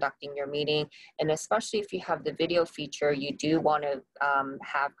and conducting your meeting. And especially if you have the video feature, you do want to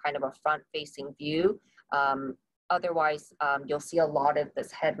have kind of a front-facing view. Otherwise, you'll see a lot of this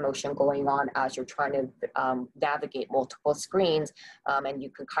head motion going on as you're trying to navigate multiple screens. And you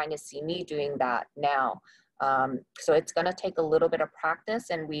can kind of see me doing that now. So it's going to take a little bit of practice,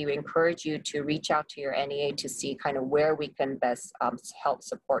 and we encourage you to reach out to your NEA to see kind of where we can best help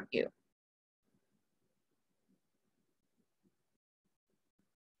support you.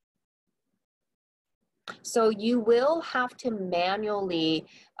 So you will have to manually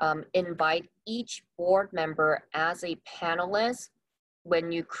invite each board member as a panelist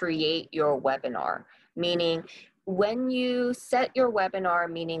when you create your webinar, meaning when you set your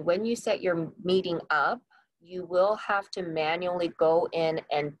webinar, meaning when you set your meeting up, you will have to manually go in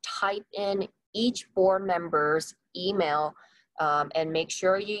and type in each board member's email, and make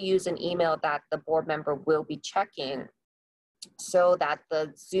sure you use an email that the board member will be checking, so that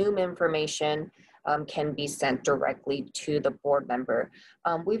the Zoom information can be sent directly to the board member.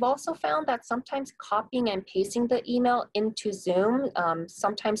 We've also found that sometimes copying and pasting the email into Zoom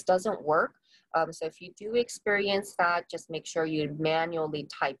sometimes doesn't work. So if you do experience that, just make sure you manually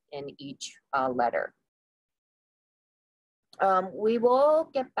type in each letter. We will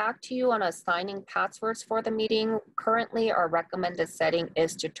get back to you on assigning passwords for the meeting. Currently, our recommended setting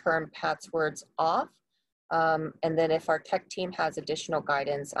is to turn passwords off. And then if our tech team has additional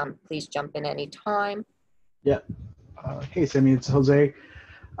guidance, please jump in anytime. Yeah. Hey, Sammy, it's Jose.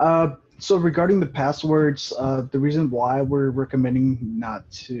 So regarding the passwords, the reason why we're recommending not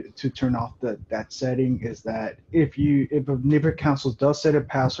to turn off that setting is that if a neighborhood council does set a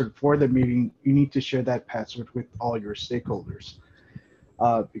password for the meeting, you need to share that password with all your stakeholders,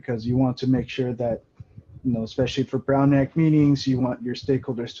 because you want to make sure that, you know, especially for Brown Act meetings, you want your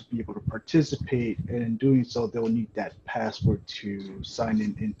stakeholders to be able to participate, and in doing so, they'll need that password to sign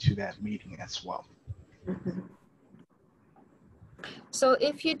into that meeting as well. Mhm. So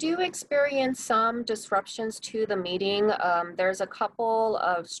if you do experience some disruptions to the meeting, there's a couple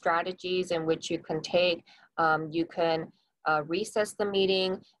of strategies in which you can take. You can recess the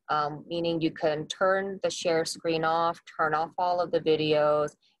meeting, meaning you can turn the share screen off, turn off all of the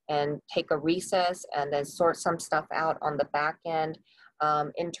videos, and take a recess and then sort some stuff out on the back end.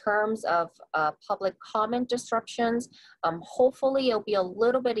 In terms of public comment disruptions, hopefully it'll be a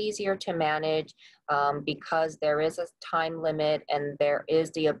little bit easier to manage because there is a time limit and there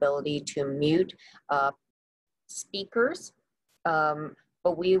is the ability to mute speakers.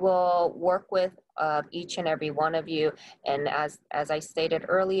 But we will work with each and every one of you. And as I stated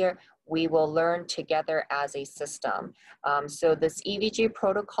earlier, we will learn together as a system. So this EVG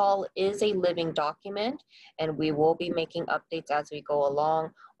protocol is a living document, and we will be making updates as we go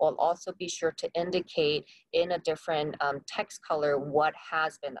along. We'll also be sure to indicate in a different text color what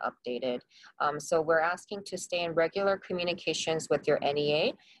has been updated. So we're asking to stay in regular communications with your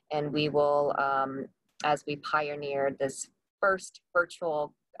NEA, and we will, as we pioneer this first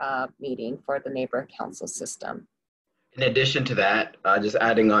virtual meeting for the neighborhood council system. In addition to that, just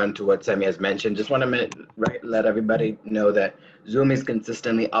adding on to what Semi has mentioned, just want to let everybody know that Zoom is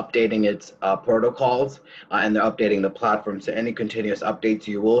consistently updating its protocols and they're updating the platform. So any continuous updates,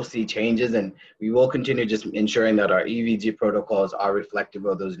 you will see changes, and we will continue just ensuring that our EVG protocols are reflective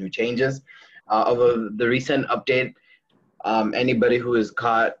of those new changes. Over the recent update, anybody who is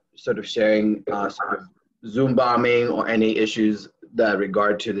caught sort of sharing sort of Zoom bombing or any issues that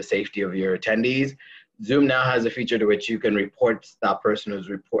regard to the safety of your attendees, Zoom now has a feature to which you can report that person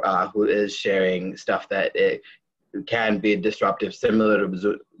who is sharing stuff that it can be disruptive, similar to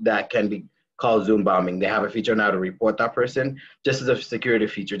Zoom, that can be called Zoom bombing. They have a feature now to report that person, just as a security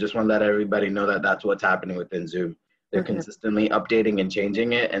feature. Just want to let everybody know that that's what's happening within Zoom. They're consistently updating and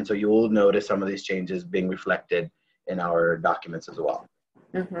changing it, and so you will notice some of these changes being reflected in our documents as well.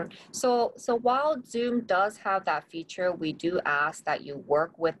 So while Zoom does have that feature, we do ask that you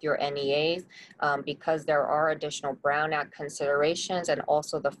work with your NEAs because there are additional Brown Act considerations and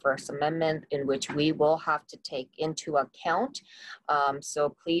also the First Amendment in which we will have to take into account.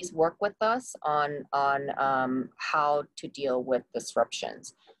 So please work with us on how to deal with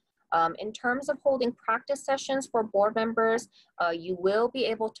disruptions. In terms of holding practice sessions for board members, you will be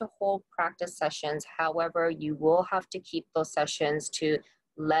able to hold practice sessions. However, you will have to keep those sessions to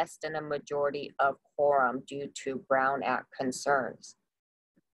less than a majority of quorum due to Brown Act concerns.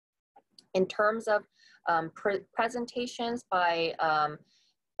 In terms of presentations by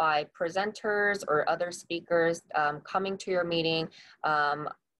presenters or other speakers coming to your meeting,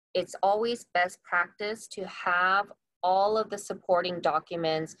 it's always best practice to have all of the supporting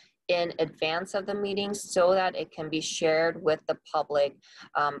documents in advance of the meeting so that it can be shared with the public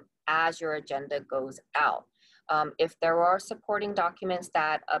as your agenda goes out. If there are supporting documents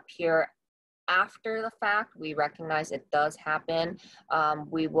that appear after the fact, we recognize it does happen.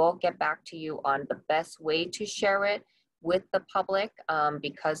 We will get back to you on the best way to share it with the public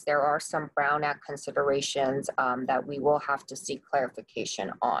because there are some Brown Act considerations that we will have to seek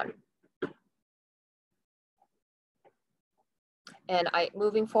clarification on. And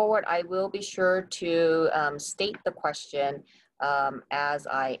moving forward, I will be sure to state the question as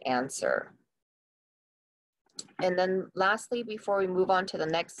I answer. And then lastly, before we move on to the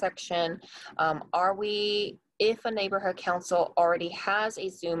next section, if a neighborhood council already has a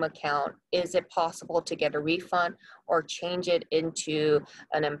Zoom account, is it possible to get a refund or change it into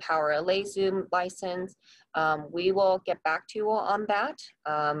an EmpowerLA Zoom license? We will get back to you on that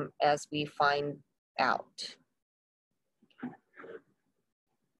as we find out.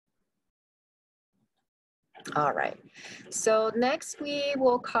 All right, so next we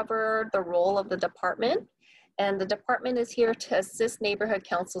will cover the role of the department. And the department is here to assist neighborhood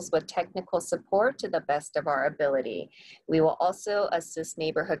councils with technical support to the best of our ability. We will also assist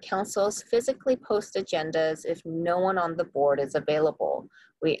neighborhood councils physically post agendas if no one on the board is available.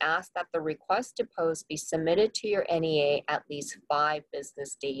 We ask that the request to post be submitted to your NEA at least 5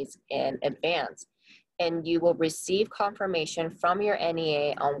 business days in advance. And you will receive confirmation from your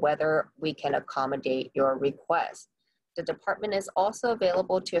NEA on whether we can accommodate your request. The department is also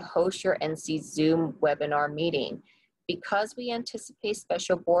available to host your NC Zoom webinar meeting. Because we anticipate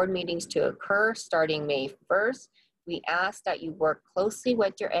special board meetings to occur starting May 1st, we ask that you work closely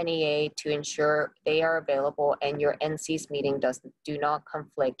with your NEA to ensure they are available and your NC's meeting do not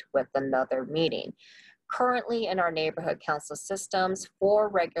conflict with another meeting. Currently in our neighborhood council systems, for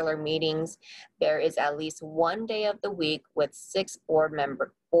regular meetings, there is at least one day of the week with 6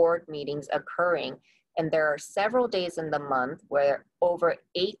 board meetings occurring. And there are several days in the month where over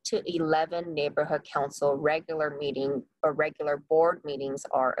 8 to 11 neighborhood council regular meeting or regular board meetings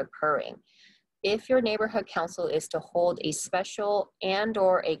are occurring. If your neighborhood council is to hold a special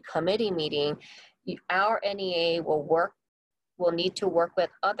and/or a committee meeting, our NEA will need to work with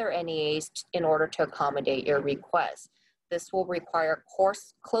other NEAs in order to accommodate your request. This will require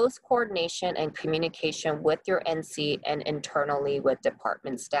close coordination and communication with your NC and internally with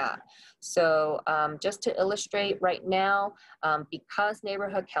department staff. So just to illustrate right now, because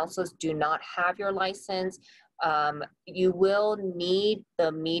neighborhood councils do not have your license, you will need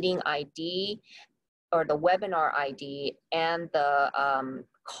the meeting ID or the webinar ID and the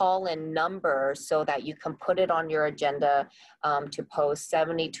call-in number so that you can put it on your agenda to post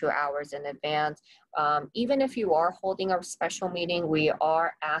 72 hours in advance. Even if you are holding a special meeting, we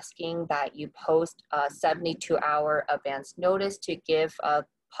are asking that you post a 72-hour advance notice to give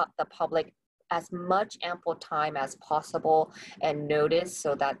the public as much ample time as possible and notice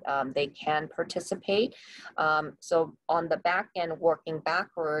so that they can participate. So on the back end, working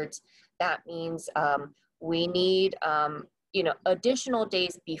backwards, that means we need additional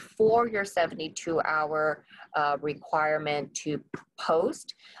days before your 72-hour requirement to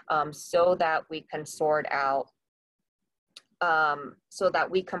post so that we can sort out, so that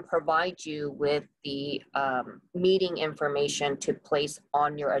we can provide you with the meeting information to place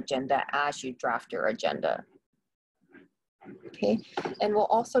on your agenda as you draft your agenda. Okay, and we'll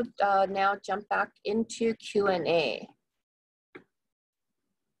also now jump back into Q&A.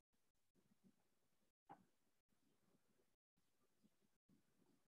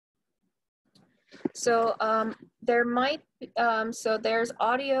 So there might, so there's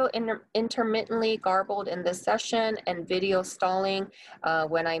audio intermittently garbled in this session and video stalling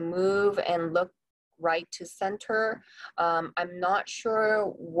when I move and look right to center. I'm not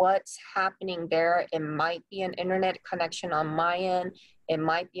sure what's happening there. It might be an internet connection on my end. It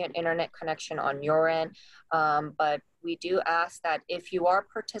might be an internet connection on your end. But we do ask that if you are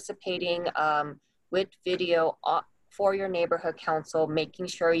participating with video for your neighborhood council, making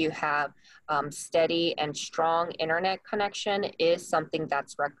sure you have steady and strong internet connection is something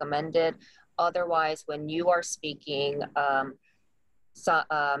that's recommended. Otherwise, when you are speaking,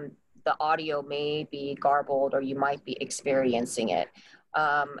 the audio may be garbled or you might be experiencing it.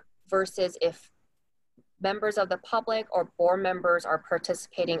 Versus if members of the public or board members are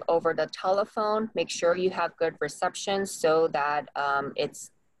participating over the telephone, make sure you have good reception so that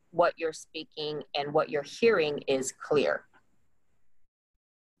it's what you're speaking and what you're hearing is clear.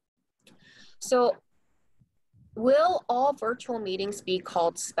 So will all virtual meetings be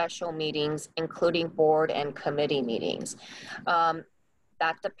called special meetings, including board and committee meetings?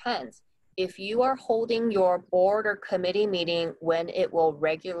 That depends. If you are holding your board or committee meeting when it will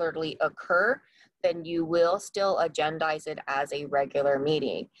regularly occur, then you will still agendize it as a regular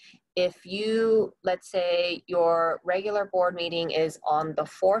meeting. If you, let's say your regular board meeting is on the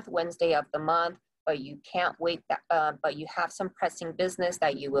 4th Wednesday of the month, but you can't wait, but you have some pressing business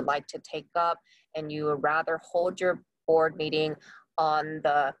that you would like to take up and you would rather hold your board meeting on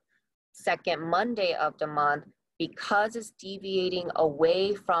the 2nd Monday of the month, because it's deviating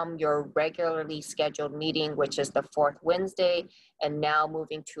away from your regularly scheduled meeting, which is the 4th Wednesday, and now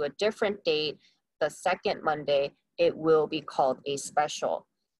moving to a different date, the 2nd Monday, it will be called a special.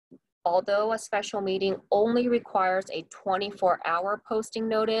 Although a special meeting only requires a 24-hour posting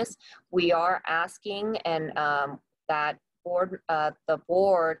notice, we are asking and that the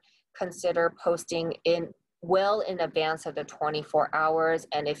board consider posting well in advance of the 24 hours.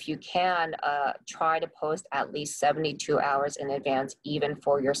 And if you can, try to post at least 72 hours in advance, even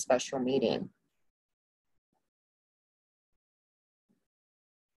for your special meeting.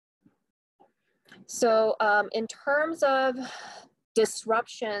 So in terms of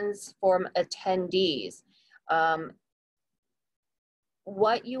disruptions from attendees,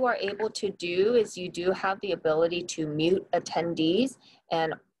 what you are able to do is you do have the ability to mute attendees,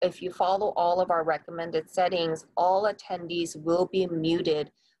 and if you follow all of our recommended settings, all attendees will be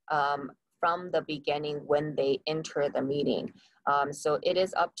muted from the beginning when they enter the meeting. So it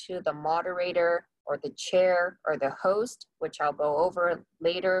is up to the moderator or the chair or the host, which I'll go over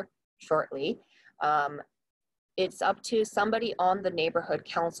later shortly, it's up to somebody on the neighborhood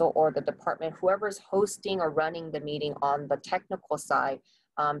council or the department, whoever's hosting or running the meeting on the technical side,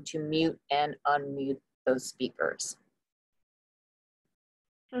 to mute and unmute those speakers.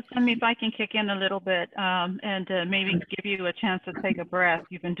 So Semi, if I can kick in a little bit and maybe give you a chance to take a breath.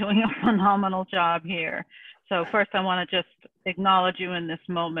 You've been doing a phenomenal job here. So first I want to just acknowledge you in this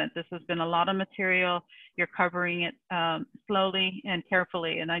moment. This has been a lot of material. You're covering it slowly and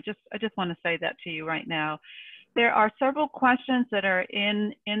carefully. And I just want to say that to you right now. There are several questions that are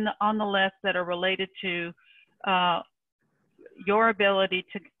on the list that are related to your ability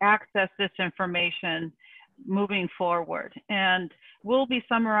to access this information moving forward. And we'll be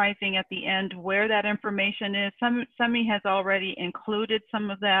summarizing at the end where that information is. Semi has already included some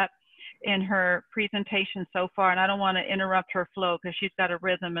of that in her presentation so far, and I don't want to interrupt her flow because she's got a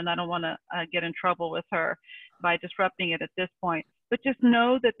rhythm and I don't want to get in trouble with her by disrupting it at this point. But just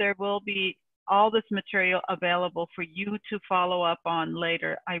know that there will be all this material available for you to follow up on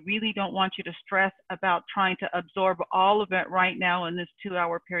later. I really don't want you to stress about trying to absorb all of it right now in this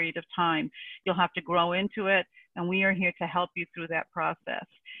 2-hour period of time. You'll have to grow into it, and we are here to help you through that process.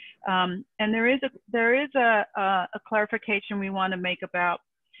 And there is a clarification we want to make about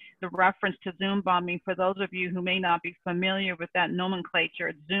the reference to Zoom bombing for those of you who may not be familiar with that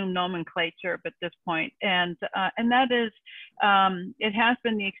nomenclature, Zoom nomenclature at this point. And that is, it has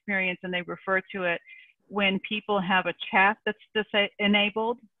been the experience, and they refer to it when people have a chat that's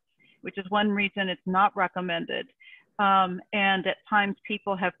enabled, which is one reason it's not recommended. And at times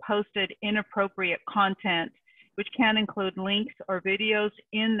people have posted inappropriate content, which can include links or videos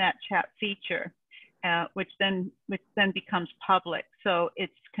in that chat feature. Which then becomes public. So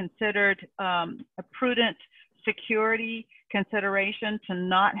it's considered a prudent security consideration to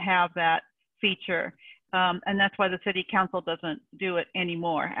not have that feature. And that's why the city council doesn't do it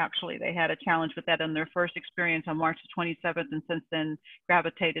anymore. Actually, they had a challenge with that in their first experience on March 27th, and since then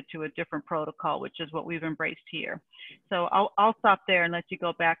gravitated to a different protocol, which is what we've embraced here. So I'll stop there and let you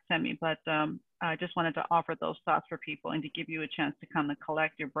go back, Semi, but I just wanted to offer those thoughts for people and to give you a chance to come and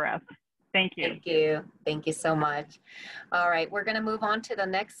collect your breath. Thank you. Thank you. Thank you so much. All right, we're going to move on to the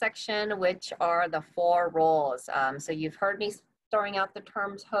next section, which are the 4 roles. So you've heard me throwing out the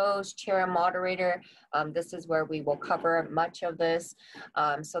terms host, chair, and moderator. This is where we will cover much of this.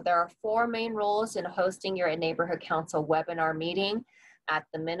 So there are 4 main roles in hosting your neighborhood council webinar meeting. At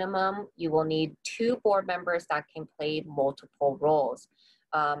the minimum, you will need 2 board members that can play multiple roles.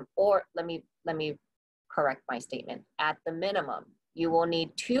 Or let me correct my statement. At the minimum, you will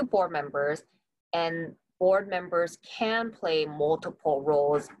need 2 board members, and board members can play multiple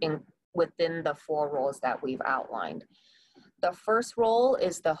roles within the 4 roles that we've outlined. The first role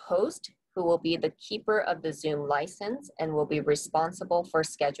is the host, who will be the keeper of the Zoom license and will be responsible for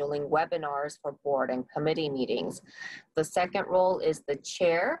scheduling webinars for board and committee meetings. The second role is the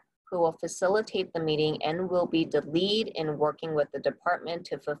chair, who will facilitate the meeting and will be the lead in working with the department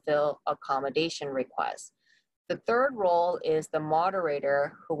to fulfill accommodation requests. The third role is the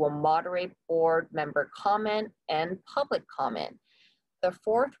moderator, who will moderate board member comment and public comment. The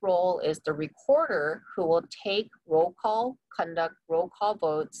fourth role is the recorder, who will take roll call, conduct roll call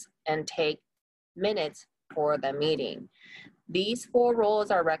votes, and take minutes for the meeting. These 4 roles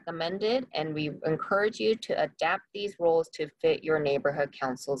are recommended, and we encourage you to adapt these roles to fit your neighborhood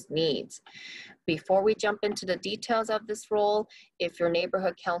council's needs. Before we jump into the details of this role, if your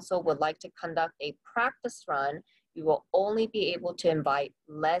neighborhood council would like to conduct a practice run, you will only be able to invite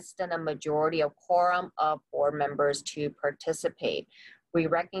less than a majority of quorum of board members to participate. We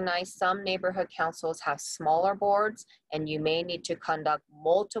recognize some neighborhood councils have smaller boards, and you may need to conduct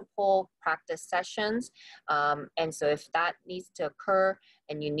multiple practice sessions. And so if that needs to occur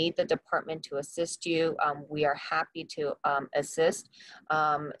and you need the department to assist you, we are happy to assist.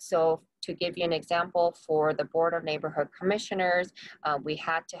 So to give you an example, for the Board of Neighborhood Commissioners, we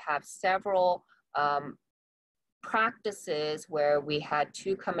had to have several practices where we had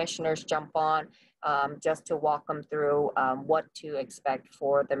 2 commissioners jump on just to walk them through what to expect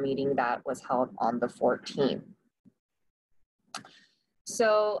for the meeting that was held on the 14th.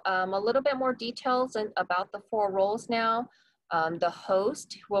 So a little bit more details about the 4 roles now. The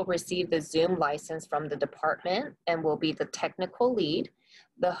host will receive the Zoom license from the department and will be the technical lead.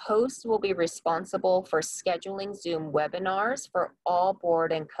 The host will be responsible for scheduling Zoom webinars for all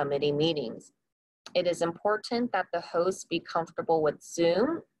board and committee meetings. It is important that the host be comfortable with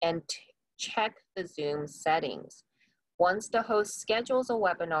Zoom and check the Zoom settings. Once the host schedules a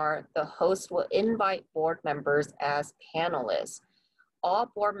webinar, the host will invite board members as panelists.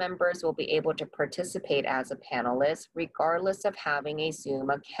 All board members will be able to participate as a panelist, regardless of having a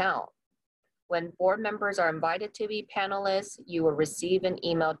Zoom account. When board members are invited to be panelists, you will receive an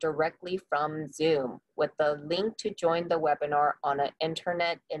email directly from Zoom with the link to join the webinar on an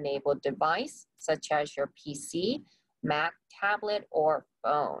internet-enabled device, such as your PC, Mac, tablet, or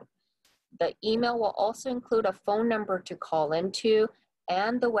phone. The email will also include a phone number to call into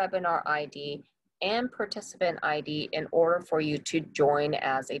and the webinar ID and participant ID in order for you to join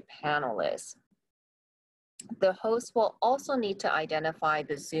as a panelist. The host will also need to identify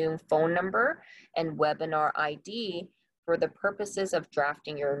the Zoom phone number and webinar ID for the purposes of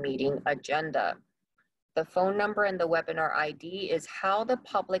drafting your meeting agenda. The phone number and the webinar ID is how the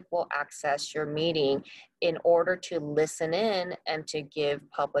public will access your meeting in order to listen in and to give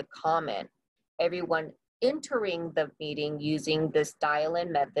public comment. Everyone entering the meeting using this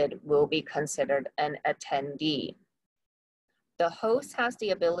dial-in method will be considered an attendee. The host has the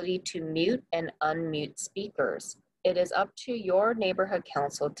ability to mute and unmute speakers. It is up to your neighborhood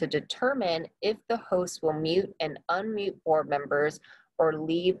council to determine if the host will mute and unmute board members or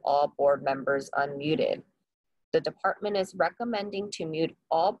leave all board members unmuted. The department is recommending to mute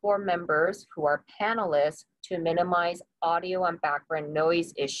all board members who are panelists to minimize audio and background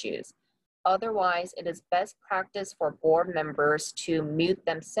noise issues. Otherwise, it is best practice for board members to mute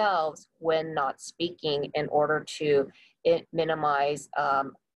themselves when not speaking in order to minimize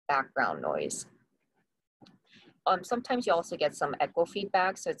background noise. Sometimes you also get some echo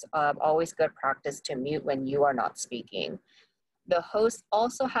feedback, so it's always good practice to mute when you are not speaking. The host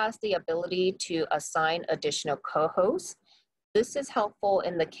also has the ability to assign additional co-hosts. This is helpful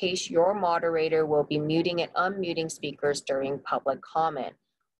in the case your moderator will be muting and unmuting speakers during public comment.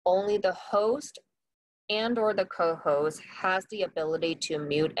 Only the host and/or the co-host has the ability to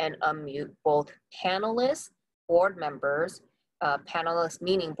mute and unmute both panelists, board members, panelists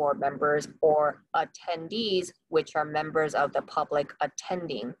meaning board members, or attendees, which are members of the public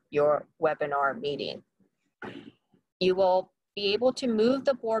attending your webinar meeting. You will be able to move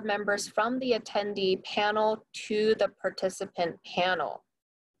the board members from the attendee panel to the participant panel.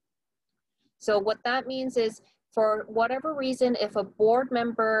 So what that means is, for whatever reason, if a board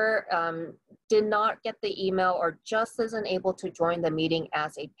member did not get the email or just isn't able to join the meeting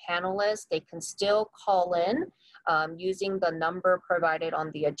as a panelist, they can still call in using the number provided on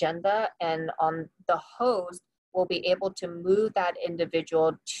the agenda, and on the host will be able to move that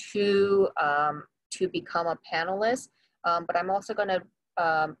individual to become a panelist. But I'm also going to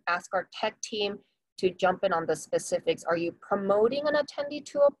ask our tech team to jump in on the specifics. Are you promoting an attendee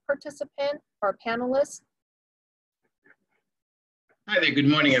to a participant or a panelist? Hi there, good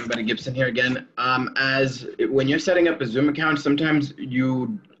morning everybody, Gibson here again. When you're setting up a Zoom account, sometimes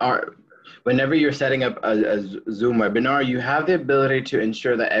whenever you're setting up a Zoom webinar, you have the ability to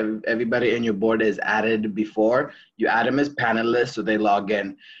ensure that everybody in your board is added before. You add them as panelists so they log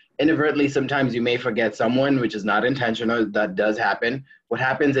in. Inadvertently, sometimes you may forget someone, which is not intentional. That does happen. What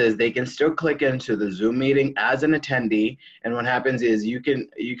happens is they can still click into the Zoom meeting as an attendee, and what happens is you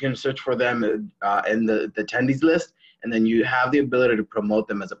can search for them in the attendees list, and then you have the ability to promote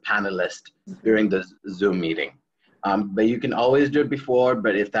them as a panelist during the Zoom meeting. But you can always do it before,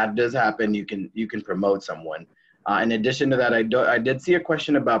 but if that does happen, you can promote someone. In addition to that, I did see a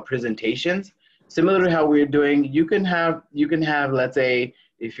question about presentations. Similar to how we're doing, you can have, let's say,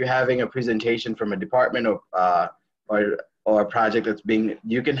 if you're having a presentation from a department or a project that's being,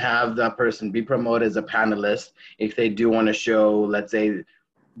 you can have that person be promoted as a panelist if they do want to show, let's say,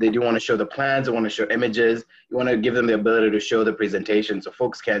 they do want to show the plans, they want to show images, you want to give them the ability to show the presentation so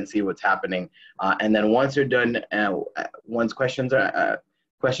folks can see what's happening. And then once you're done, once questions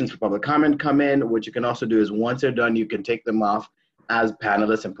for public comment come in, what you can also do is once they're done, you can take them off as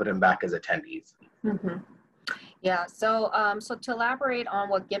panelists and put them back as attendees. Mm-hmm. Yeah, so to elaborate on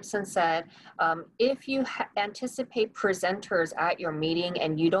what Gibson said, if you anticipate presenters at your meeting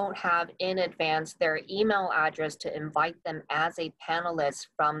and you don't have in advance their email address to invite them as a panelist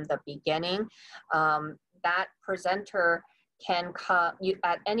from the beginning, that presenter can come,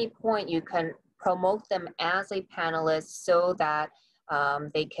 at any point you can promote them as a panelist so that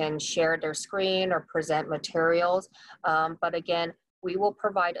they can share their screen or present materials. But again, we will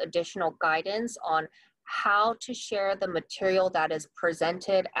provide additional guidance on how to share the material that is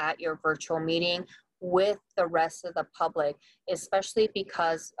presented at your virtual meeting with the rest of the public, especially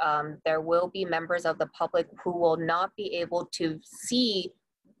because there will be members of the public who will not be able to see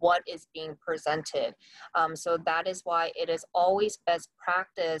what is being presented. So that is why it is always best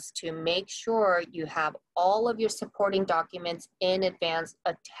practice to make sure you have all of your supporting documents in advance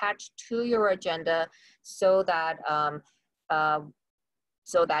attached to your agenda so that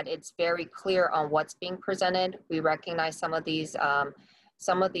it's very clear on what's being presented. We recognize some of these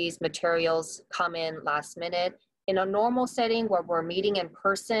some of these materials come in last minute. In a normal setting where we're meeting in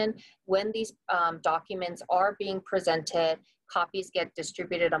person, when these documents are being presented, copies get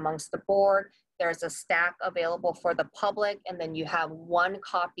distributed amongst the board. There's a stack available for the public, and then you have one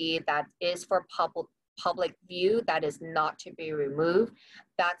copy that is for public view that is not to be removed.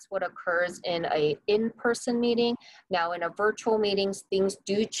 That's what occurs in a in-person meeting. Now in a virtual meetings, things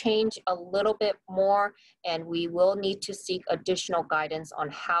do change a little bit more, and we will need to seek additional guidance on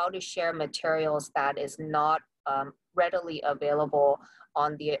how to share materials that is not readily available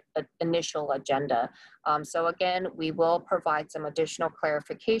on the initial agenda. So again, we will provide some additional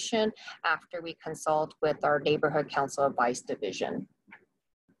clarification after we consult with our Neighborhood Council Advice Division.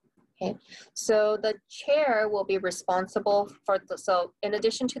 Okay, so the chair will be responsible for so in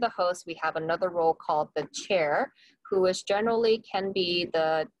addition to the host, we have another role called the chair, who is generally can be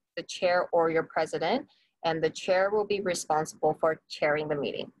the chair or your president, and the chair will be responsible for chairing the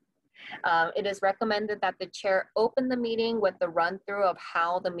meeting. It is recommended that the chair open the meeting with the run through of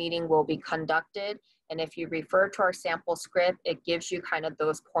how the meeting will be conducted. And if you refer to our sample script, it gives you kind of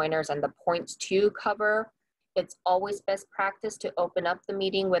those pointers and the points to cover. It's always best practice to open up the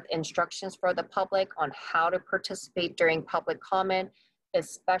meeting with instructions for the public on how to participate during public comment,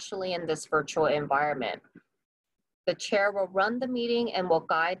 especially in this virtual environment. The chair will run the meeting and will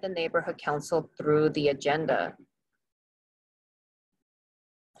guide the neighborhood council through the agenda.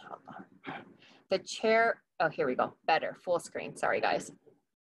 The chair, oh, here we go, better, full screen, sorry guys.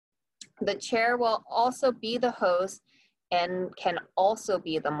 The chair will also be the host and can also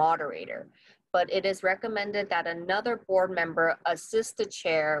be the moderator, but it is recommended that another board member assist the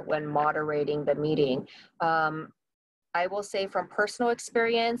chair when moderating the meeting. I will say from personal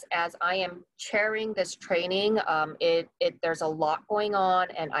experience, as I am chairing this training, there's a lot going on,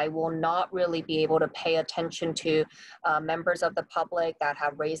 and I will not really be able to pay attention to members of the public that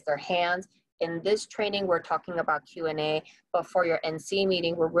have raised their hands. In this training, we're talking about Q&A, but for your NC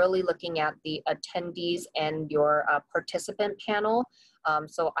meeting, we're really looking at the attendees and your participant panel.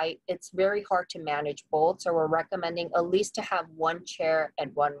 So it's very hard to manage both. So we're recommending at least to have one chair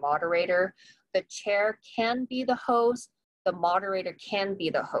and one moderator. The chair can be the host, the moderator can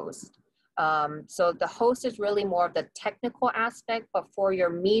be the host. So the host is really more of the technical aspect, but for your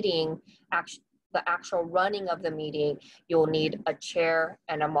meeting, the actual running of the meeting, you'll need a chair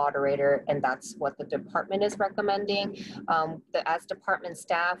and a moderator, and that's what the department is recommending. As department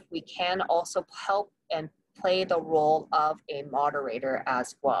staff, we can also help and play the role of a moderator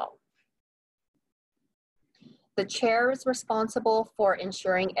as well. The chair is responsible for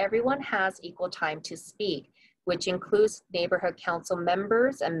ensuring everyone has equal time to speak, which includes neighborhood council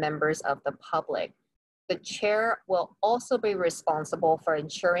members and members of the public. The chair will also be responsible for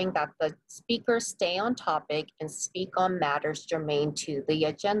ensuring that the speakers stay on topic and speak on matters germane to the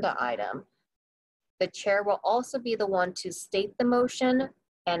agenda item. The chair will also be the one to state the motion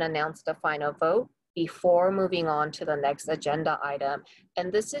and announce the final vote before moving on to the next agenda item.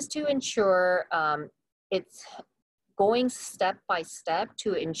 And this is to ensure it's going step by step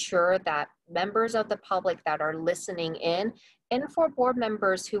to ensure that members of the public that are listening in and for board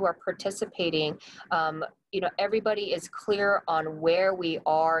members who are participating, everybody is clear on where we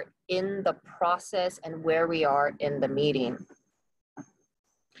are in the process and where we are in the meeting.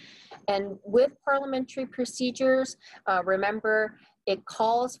 And with parliamentary procedures, remember, it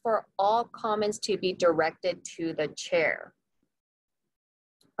calls for all comments to be directed to the chair.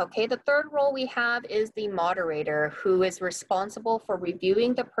 Okay, the third role we have is the moderator, who is responsible for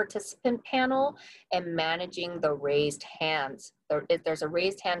reviewing the participant panel and managing the raised hands. There's a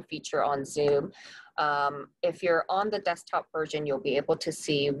raised hand feature on Zoom. If you're on the desktop version, you'll be able to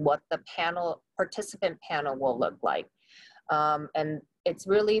see what the participant panel will look like. And it's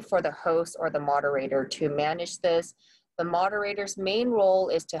really for the host or the moderator to manage this. The moderator's main role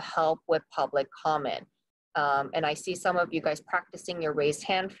is to help with public comment. And I see some of you guys practicing your raised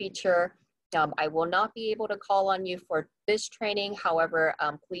hand feature. I will not be able to call on you for this training. However,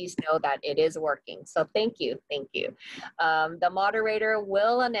 please know that it is working. So thank you, thank you. The moderator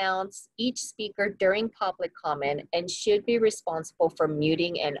will announce each speaker during public comment and should be responsible for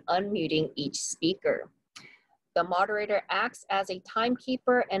muting and unmuting each speaker. The moderator acts as a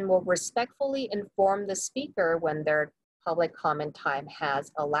timekeeper and will respectfully inform the speaker when their public comment time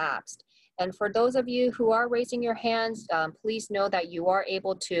has elapsed. And for those of you who are raising your hands, please know that you are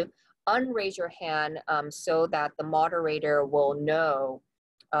able to unraise your hand so that the moderator will know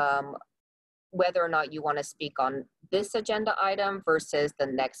whether or not you want to speak on this agenda item versus the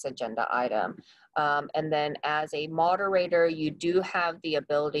next agenda item. And then as a moderator, you do have the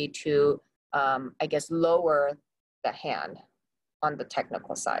ability to, I guess, lower the hand. on the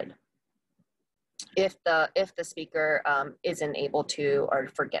technical side, if the speaker isn't able to or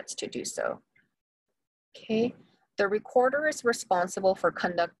forgets to do so. Okay. The recorder is responsible for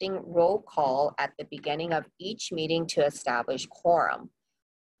conducting roll call at the beginning of each meeting to establish quorum.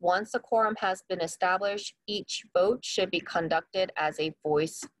 Once a quorum has been established, each vote should be conducted as a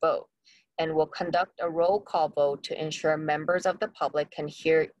voice vote and will conduct a roll call vote to ensure members of the public can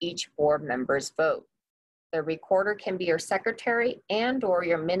hear each board member's vote. The recorder can be your secretary and/or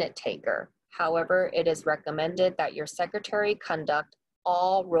your minute taker. However, it is recommended that your secretary conduct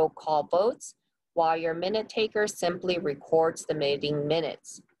all roll call votes while your minute taker simply records the meeting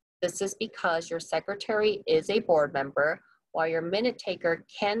minutes. This is because your secretary is a board member, while your minute taker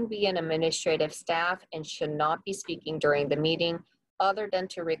can be an administrative staff and should not be speaking during the meeting other than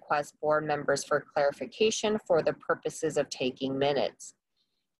to request board members for clarification for the purposes of taking minutes.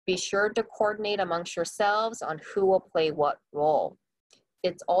 Be sure to coordinate amongst yourselves on who will play what role.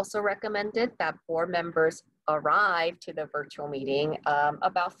 It's also recommended that board members arrive to the virtual meeting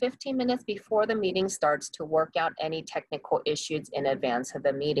about 15 minutes before the meeting starts to work out any technical issues in advance of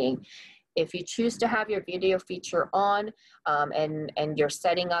the meeting. If you choose to have your video feature on and you're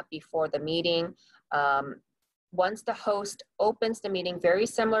setting up before the meeting, once the host opens the meeting, very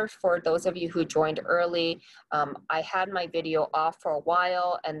similar for those of you who joined early, I had my video off for a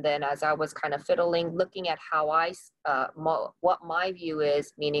while, and then as I was kind of fiddling, looking at how what my view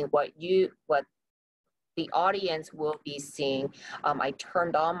is, meaning what the audience will be seeing, I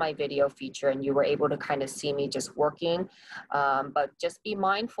turned on my video feature and you were able to kind of see me just working. But just be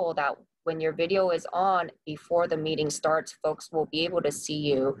mindful that when your video is on before the meeting starts, folks will be able to see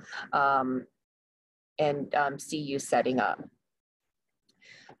you and see you setting up.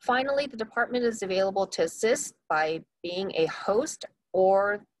 Finally, the department is available to assist by being a host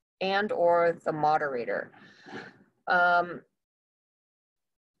or the moderator.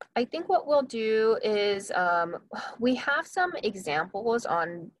 I think what we'll do is we have some examples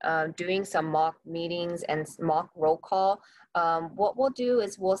on doing some mock meetings and mock roll call. What we'll do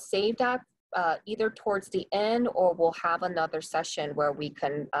is we'll save that either towards the end, or we'll have another session where we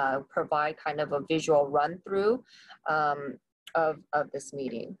can provide kind of a visual run through of this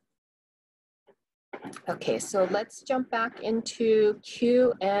meeting. Okay, so let's jump back into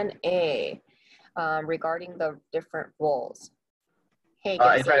Q&A regarding the different roles. Hey,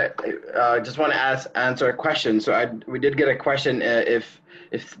 I just want to answer a question. So we did get a question. If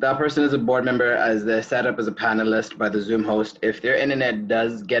that person is a board member as they're set up as a panelist by the Zoom host, if their internet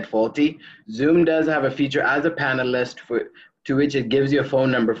does get faulty, Zoom does have a feature as a panelist to which it gives you a phone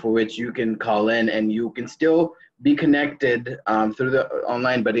number for which you can call in, and you can still be connected through the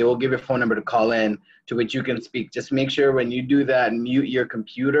online, but it will give you a phone number to call in to which you can speak. Just make sure when you do that, mute your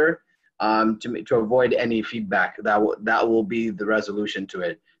computer to avoid any feedback. That will be the resolution to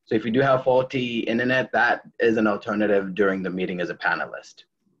it. So if you do have faulty internet, that is an alternative during the meeting as a panelist.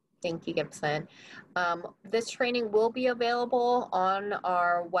 Thank you, Gibson. This training will be available on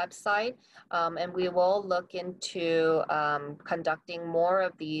our website, and we will look into conducting more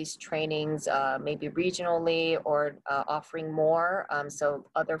of these trainings, maybe regionally or offering more so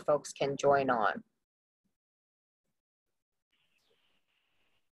other folks can join on.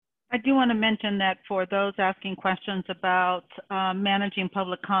 I do want to mention that for those asking questions about managing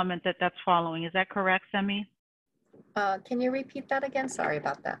public comment, that's following. Is that correct, Semi? Can you repeat that again? Sorry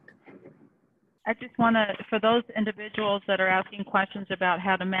about that. I just want to, for those individuals that are asking questions about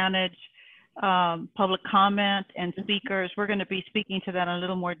how to manage public comment and speakers, we're going to be speaking to that in a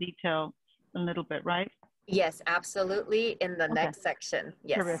little more detail in a little bit, right? Yes, absolutely. In the next section.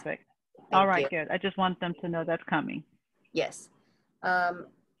 Yes. Terrific. Thank All right, you. good. I just want them to know that's coming. Yes.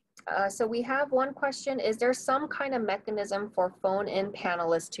 So we have one question. Is there some kind of mechanism for phone-in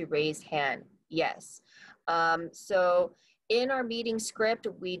panelists to raise hand? Yes. So in our meeting script,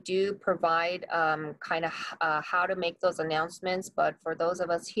 we do provide kind of how to make those announcements, but for those of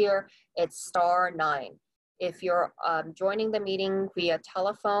us here, it's *9. If you're joining the meeting via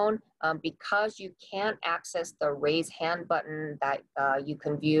telephone, because you can't access the raise hand button that you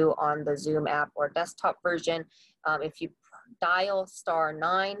can view on the Zoom app or desktop version, if you dial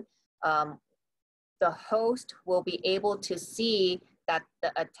 *9, the host will be able to see that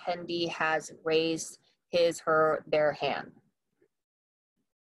the attendee has raised their hand.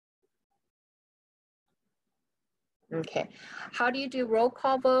 Okay, how do you do roll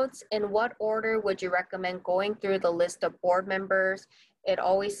call votes? In what order would you recommend going through the list of board members? It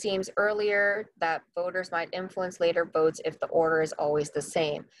always seems earlier that voters might influence later votes if the order is always the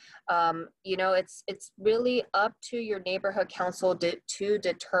same. You know, it's really up to your neighborhood council to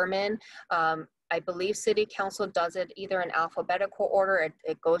determine I believe City Council does it either in alphabetical order.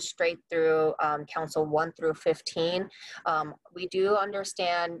 It goes straight through Council 1 through 15. We do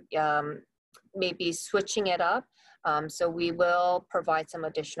understand maybe switching it up. So we will provide some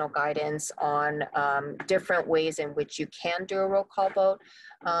additional guidance on different ways in which you can do a roll call vote.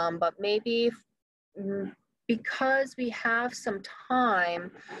 But maybe because we have some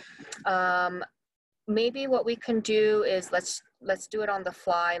time, maybe what we can do is let's do it on the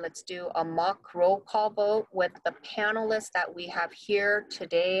fly. Let's do a mock roll call vote with the panelists that we have here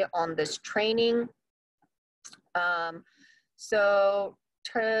today on this training. So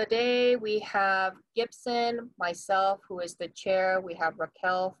today we have Gibson, myself, who is the chair. We have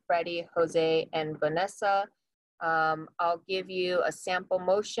Raquel, Freddie, Jose, and Vanessa. I'll give you a sample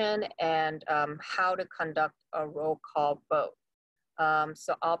motion and how to conduct a roll call vote.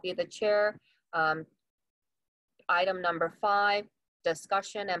 So I'll be the chair. Item number 5,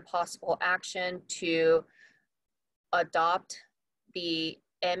 discussion and possible action to adopt the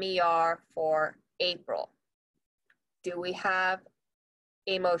MER for April. Do we have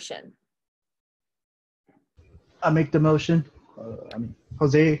a motion? I make the motion.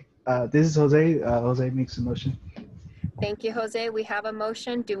 Jose, this is Jose. Jose makes the motion. Thank you, Jose. We have a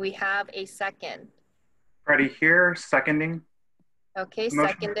motion. Do we have a second? Freddie here, seconding. Okay,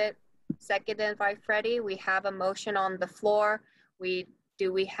 seconded by Freddie. We have a motion on the floor.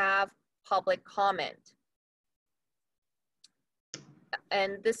 Do we have public comment?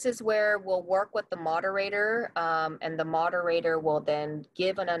 And this is where we'll work with the moderator, and the moderator will then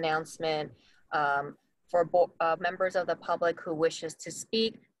give an announcement for members of the public who wishes to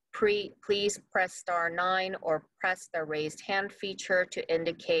speak. Please press *9 or press the raised hand feature to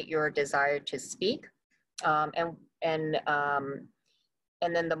indicate your desire to speak.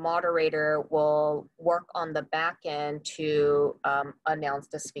 And then the moderator will work on the back end to announce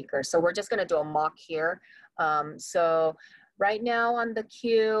the speaker. So we're just gonna do a mock here. So right now on the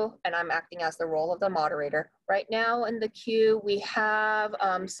queue, and I'm acting as the role of the moderator, right now in the queue, we have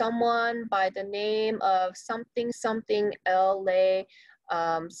someone by the name of something LA.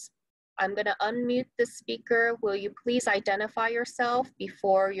 I'm gonna unmute the speaker. Will you please identify yourself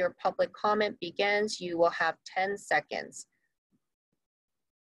before your public comment begins? You will have 10 seconds.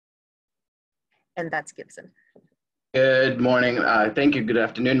 And that's Gibson. Good morning. Thank you. Good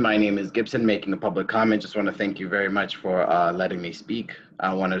afternoon. My name is Gibson, making a public comment. Just want to thank you very much for letting me speak.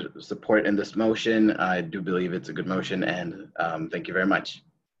 I want to support in this motion. I do believe it's a good motion, and thank you very much.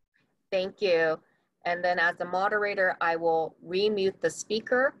 Thank you. And then as the moderator, I will remute the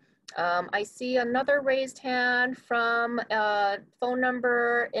speaker. I see another raised hand from phone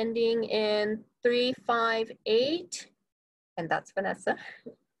number ending in 358, and that's Vanessa.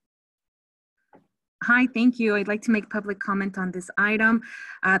 Hi, thank you. I'd like to make public comment on this item.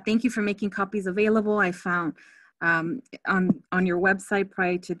 Thank you for making copies available. I found on your website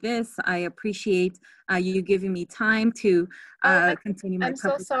prior to this. I appreciate you giving me time to continue my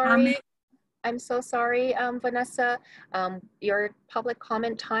public comment. I'm so sorry, Vanessa. Your public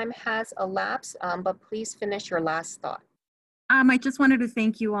comment time has elapsed, but please finish your last thought. I just wanted to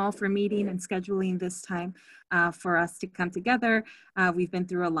thank you all for meeting and scheduling this time for us to come together. We've been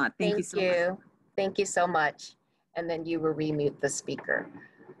through a lot. Thank you so much. Thank you so much. And then you will remute the speaker.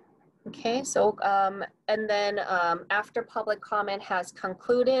 Okay, so, and then after public comment has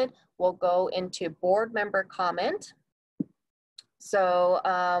concluded, we'll go into board member comment. So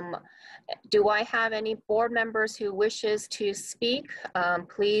do I have any board members who wishes to speak?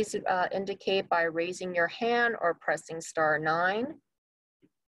 Please indicate by raising your hand or pressing *9.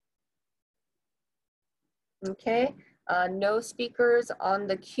 Okay. No speakers on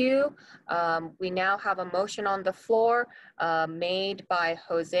the queue. We now have a motion on the floor made by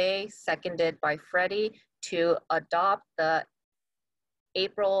Jose, seconded by Freddie, to adopt the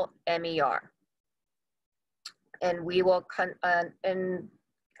April MER. And we will,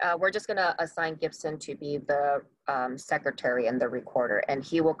 we're just gonna assign Gibson to be the secretary and the recorder, and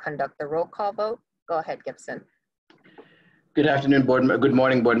he will conduct the roll call vote. Go ahead, Gibson. Good afternoon, good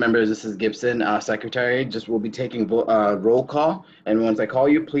morning, board members. This is Gibson, secretary. We'll be taking roll call, and once I call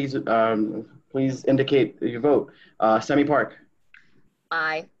you, please please indicate your vote. Semi Park.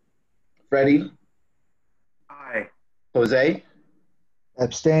 Aye. Freddie. Aye. Jose.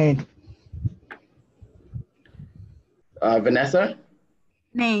 Abstain. Vanessa.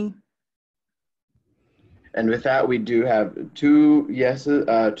 Nay. And with that, we do have 2 yeses,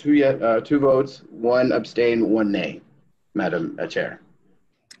 2 votes, 1 abstain, 1 nay. Madam Chair.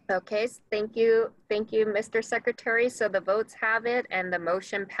 Okay, thank you, Mr. Secretary. So the votes have it and the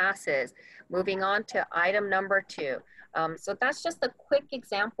motion passes. Moving on to item number 2. So that's just a quick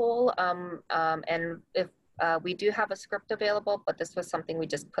example. And if we do have a script available, but this was something we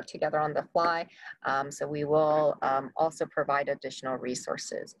just put together on the fly. So we will also provide additional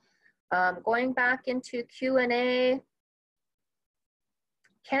resources. Going back into Q&A,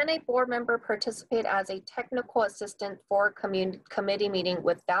 can a board member participate as a technical assistant for a committee meeting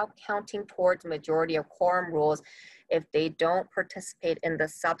without counting towards majority of quorum rules if they don't participate in the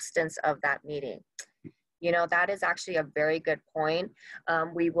substance of that meeting? You know, that is actually a very good point.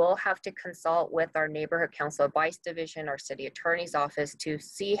 We will have to consult with our neighborhood council advice division, our city attorney's office, to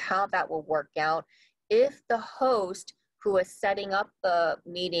see how that will work out. If the host who is setting up the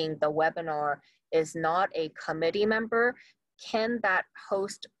meeting, the webinar, is not a committee member, can that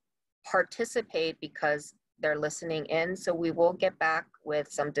host participate because they're listening in? So we will get back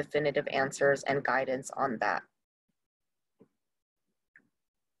with some definitive answers and guidance on that.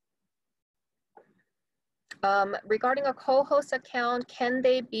 Regarding a co-host account, can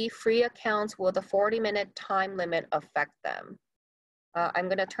they be free accounts? Will the 40-minute time limit affect them? I'm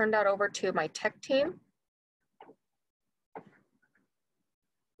going to turn that over to my tech team.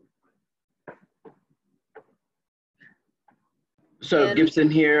 So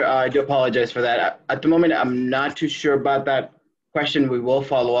Gibson here, I do apologize for that. At the moment, I'm not too sure about that question. We will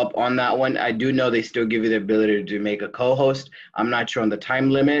follow up on that one. I do know they still give you the ability to make a co-host. I'm not sure on the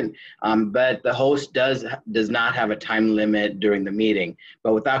time limit, but the host does not have a time limit during the meeting.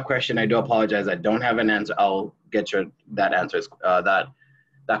 But with that question, I do apologize. I don't have an answer. I'll get you that answer.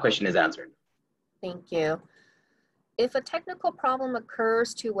 That question is answered. Thank you. If a technical problem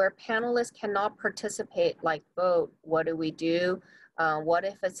occurs to where panelists cannot participate, like vote, what do we do? What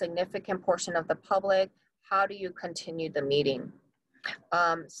if a significant portion of the public? How do you continue the meeting?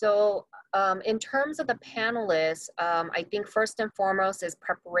 In terms of the panelists, I think first and foremost is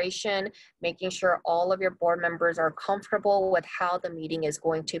preparation, making sure all of your board members are comfortable with how the meeting is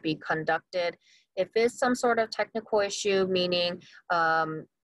going to be conducted. If it's some sort of technical issue, meaning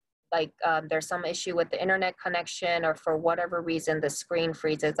there's some issue with the internet connection, or for whatever reason the screen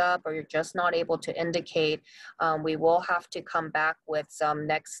freezes up, or you're just not able to indicate, we will have to come back with some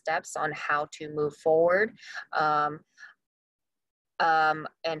next steps on how to move forward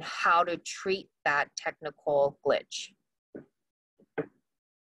and how to treat that technical glitch.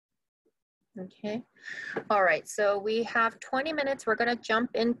 Okay, all right, so we have 20 minutes. We're gonna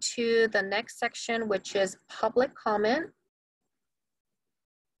jump into the next section, which is public comment.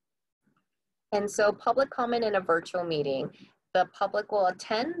 And so public comment in a virtual meeting. The public will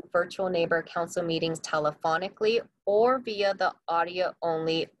attend virtual neighbor council meetings telephonically or via the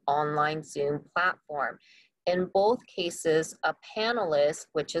audio-only online Zoom platform. In both cases, a panelist,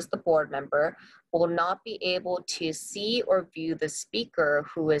 which is the board member, will not be able to see or view the speaker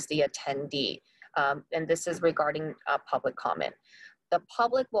who is the attendee. And this is regarding public comment. The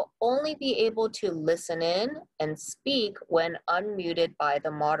public will only be able to listen in and speak when unmuted by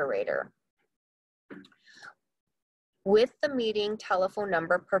the moderator. With the meeting telephone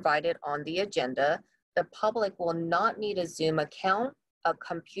number provided on the agenda, the public will not need a Zoom account, a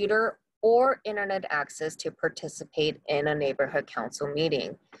computer, or internet access to participate in a neighborhood council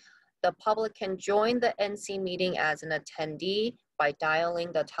meeting. The public can join the NC meeting as an attendee by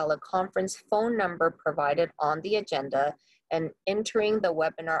dialing the teleconference phone number provided on the agenda and entering the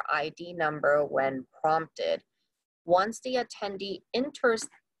webinar ID number when prompted. Once the attendee enters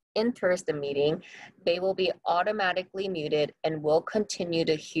the meeting, they will be automatically muted and will continue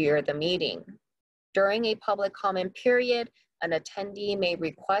to hear the meeting. During a public comment period, an attendee may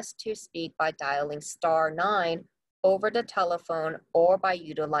request to speak by dialing *9 over the telephone or by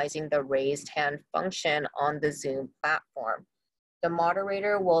utilizing the raised hand function on the Zoom platform. The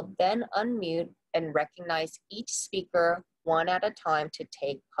moderator will then unmute and recognize each speaker one at a time to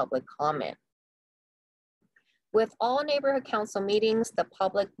take public comment. With all neighborhood council meetings, the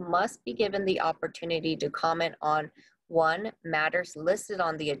public must be given the opportunity to comment on 1, matters listed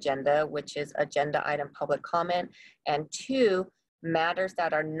on the agenda, which is agenda item public comment, and 2, matters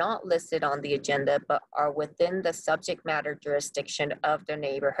that are not listed on the agenda but are within the subject matter jurisdiction of the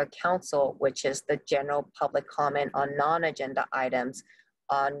neighborhood council, which is the general public comment on non-agenda items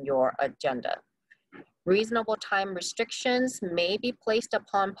on your agenda. Reasonable time restrictions may be placed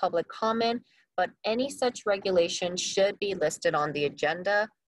upon public comment, but any such regulation should be listed on the agenda,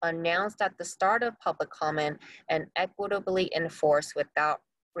 announced at the start of public comment, and equitably enforced without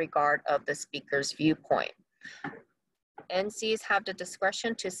regard of the speaker's viewpoint. NCs have the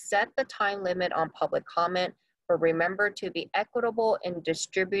discretion to set the time limit on public comment, but remember to be equitable in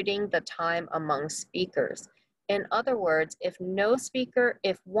distributing the time among speakers. In other words, if one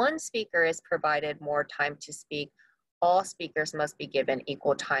speaker is provided more time to speak, all speakers must be given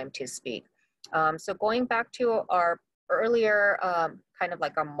equal time to speak. So going back to our earlier kind of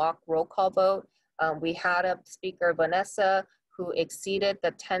like a mock roll call vote, we had a speaker, Vanessa, who exceeded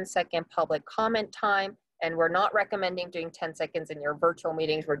the 10-second public comment time, and we're not recommending doing 10 seconds in your virtual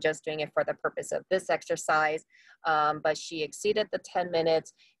meetings. We're just doing it for the purpose of this exercise. But she exceeded the 10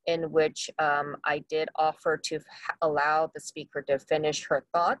 minutes, in which I did offer to allow the speaker to finish her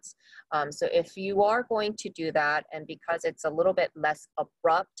thoughts. So if you are going to do that, and because it's a little bit less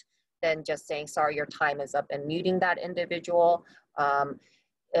abrupt than just saying, sorry, your time is up, and muting that individual,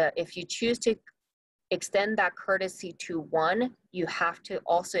 if you choose to extend that courtesy to one, you have to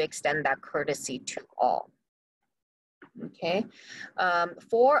also extend that courtesy to all. Okay,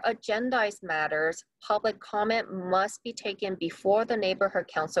 for agendized matters, public comment must be taken before the neighborhood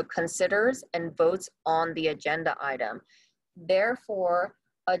council considers and votes on the agenda item. Therefore,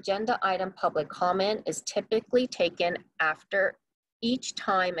 agenda item public comment is typically taken after each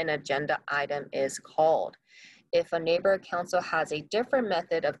time an agenda item is called. If a neighborhood council has a different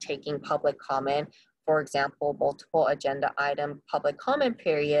method of taking public comment, for example, multiple agenda item public comment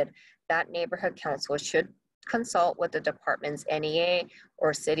period, that neighborhood council should consult with the department's NEA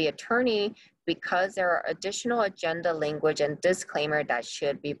or city attorney, because there are additional agenda language and disclaimer that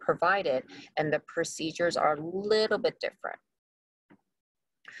should be provided, and the procedures are a little bit different.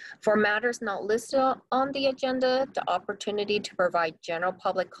 For matters not listed on the agenda, the opportunity to provide general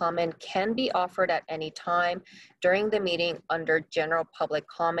public comment can be offered at any time during the meeting under general public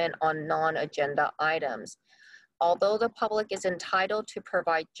comment on non-agenda items. Although the public is entitled to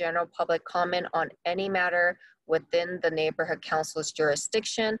provide general public comment on any matter within the neighborhood council's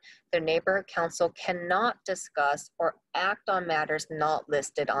jurisdiction, the neighborhood council cannot discuss or act on matters not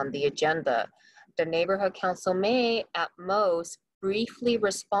listed on the agenda. The neighborhood council may, at most, briefly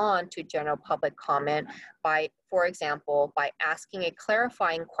respond to general public comment by, for example, by asking a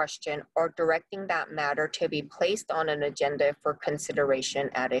clarifying question or directing that matter to be placed on an agenda for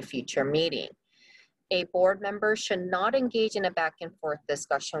consideration at a future meeting. A board member should not engage in a back and forth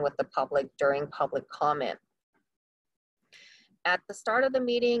discussion with the public during public comment. At the start of the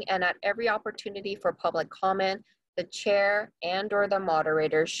meeting and at every opportunity for public comment, the chair and/or the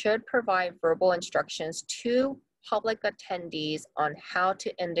moderator should provide verbal instructions to public attendees on how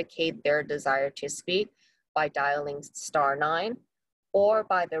to indicate their desire to speak by dialing *9 or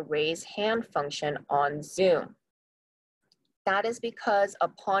by the raise hand function on Zoom. That is because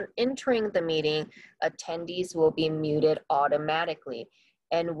upon entering the meeting, attendees will be muted automatically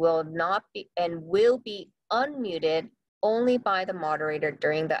and will be unmuted only by the moderator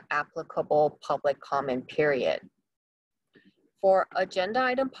during the applicable public comment period. For agenda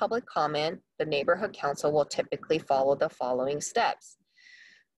item public comment, the neighborhood council will typically follow the following steps.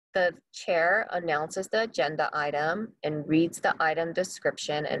 The chair announces the agenda item and reads the item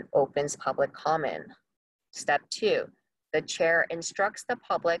description and opens public comment. Step 2, the chair instructs the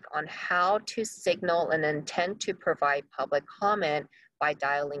public on how to signal an intent to provide public comment by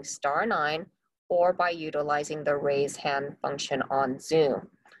dialing *9 or by utilizing the raise hand function on Zoom.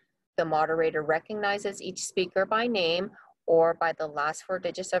 The moderator recognizes each speaker by name or by the last 4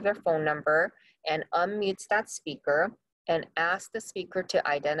 digits of their phone number and unmutes that speaker and asks the speaker to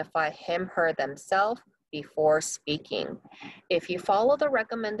identify him/her themselves before speaking. If you follow the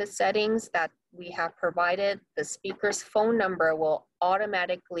recommended settings that we have provided, the speaker's phone number will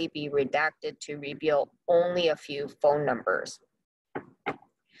automatically be redacted to reveal only a few phone numbers.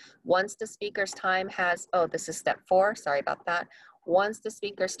 Once the speaker's time has, this is step 4, sorry about that. Once the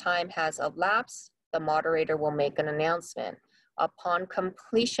speaker's time has elapsed, the moderator will make an announcement. Upon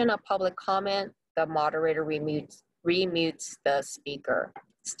completion of public comment, the moderator remutes the speaker.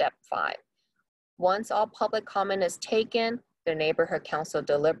 Step 5. Once all public comment is taken, the neighborhood council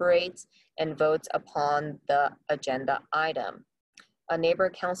deliberates and votes upon the agenda item. A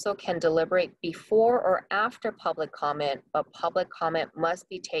neighborhood council can deliberate before or after public comment, but public comment must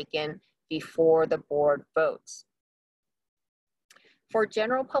be taken before the board votes. For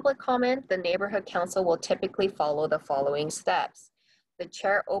general public comment, the neighborhood council will typically follow the following steps. The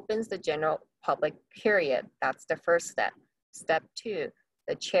chair opens the general public period. That's the first step. Step 2,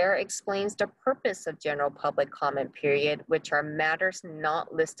 the chair explains the purpose of general public comment period, which are matters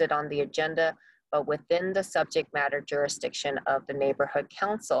not listed on the agenda, but within the subject matter jurisdiction of the neighborhood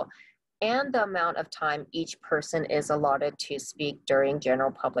council, and the amount of time each person is allotted to speak during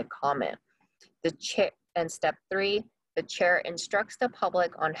general public comment. And step 3, the chair instructs the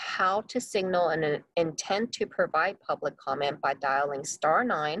public on how to signal an intent to provide public comment by dialing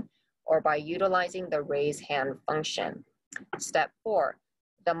 *9 or by utilizing the raise hand function. Step 4,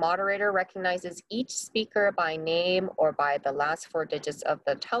 The moderator recognizes each speaker by name or by the last 4 digits of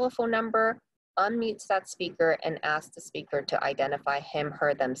the telephone number, unmutes that speaker, and asks the speaker to identify him,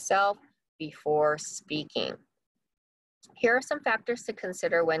 her, themselves before speaking. Here are some factors to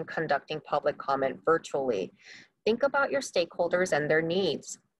consider when conducting public comment virtually. Think about your stakeholders and their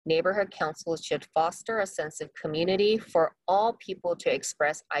needs. Neighborhood councils should foster a sense of community for all people to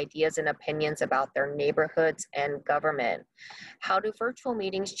express ideas and opinions about their neighborhoods and government. How do virtual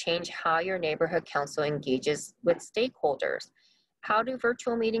meetings change how your neighborhood council engages with stakeholders? How do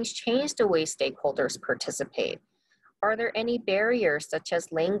virtual meetings change the way stakeholders participate? Are there any barriers such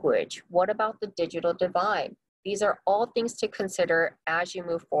as language? What about the digital divide? These are all things to consider as you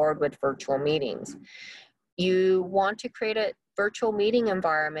move forward with virtual meetings. You want to create a virtual meeting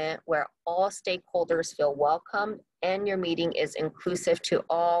environment where all stakeholders feel welcome and your meeting is inclusive to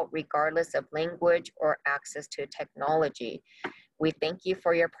all, regardless of language or access to technology. We thank you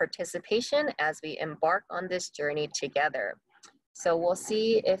for your participation as we embark on this journey together. So we'll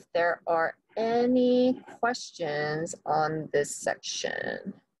see if there are any questions on this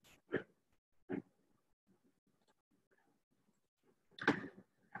section.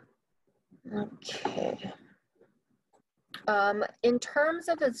 Okay. In terms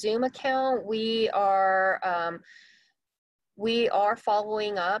of a Zoom account, we are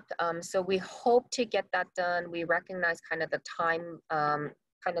following up. So we hope to get that done. We recognize kind of the time,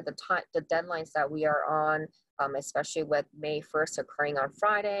 the deadlines that we are on, especially with May 1st occurring on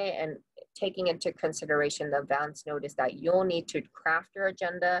Friday, and taking into consideration the advance notice that you'll need to craft your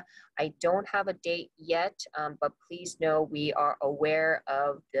agenda. I don't have a date yet, but please know we are aware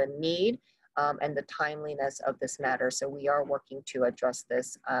of the need and the timeliness of this matter. So we are working to address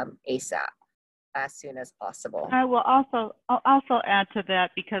this ASAP, as soon as possible. I'll also add to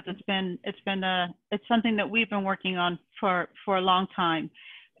that, because it's something that we've been working on for a long time.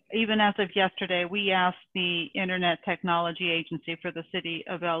 Even as of yesterday, we asked the Internet Technology Agency for the City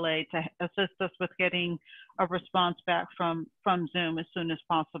of LA to assist us with getting a response back from Zoom as soon as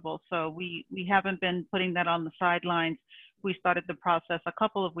possible. So we haven't been putting that on the sidelines. We started the process a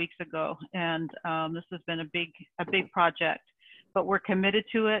couple of weeks ago, and this has been a big project, but we're committed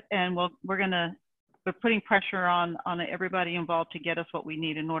to it, and we're putting pressure on everybody involved to get us what we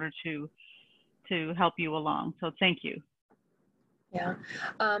need in order to help you along. So thank you. Yeah,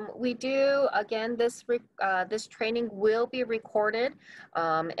 we do, again, this training will be recorded,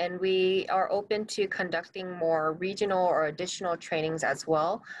 and we are open to conducting more regional or additional trainings as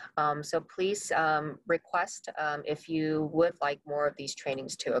well. So please request if you would like more of these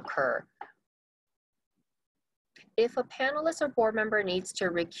trainings to occur. If a panelist or board member needs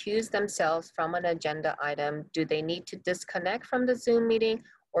to recuse themselves from an agenda item, do they need to disconnect from the Zoom meeting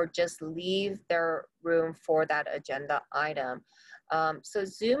or just leave their room for that agenda item? So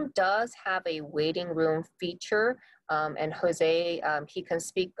Zoom does have a waiting room feature, and Jose, he can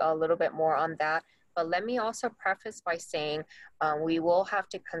speak a little bit more on that. But let me also preface by saying we will have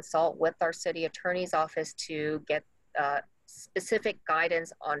to consult with our city attorney's office to get specific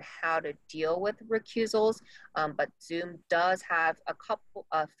guidance on how to deal with recusals, but Zoom does have a couple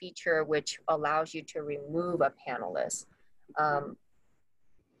of feature which allows you to remove a panelist.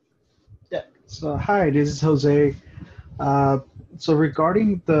 Yeah, so hi, this is Jose. So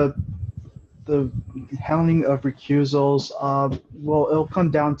regarding the handling of recusals, well, it'll come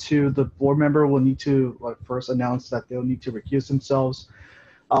down to the board member will need to first announce that they'll need to recuse themselves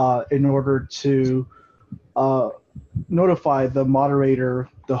in order to notify the moderator,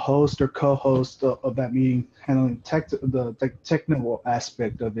 the host or co-host of that meeting, handling the technical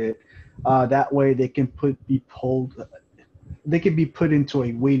aspect of it. That way, they can be put into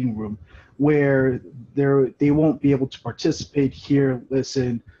a waiting room where they won't be able to participate, hear,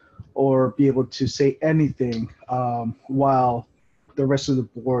 listen, or be able to say anything while the rest of the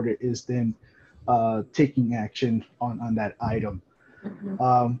board is then taking action on that item.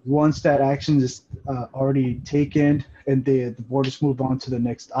 Mm-hmm. Once that action is already taken and the board has moved on to the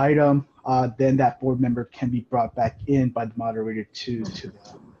next item, then that board member can be brought back in by the moderator to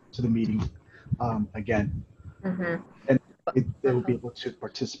the meeting again. Mm-hmm. And they will be able to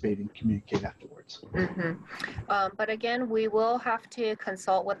participate and communicate afterwards. Mm-hmm. But again, we will have to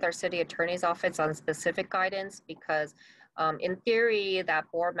consult with our city attorney's office on specific guidance, because in theory, that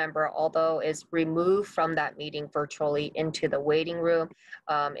board member, although is removed from that meeting virtually into the waiting room,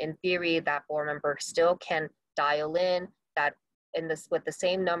 in theory, that board member still can dial in with the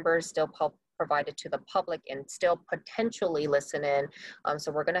same numbers still provided to the public and still potentially listen in.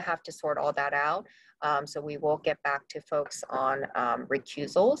 So we're going to have to sort all that out. So we will get back to folks on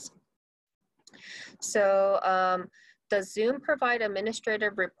recusals. So Does Zoom provide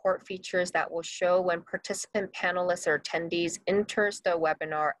administrative report features that will show when participant panelists or attendees enters the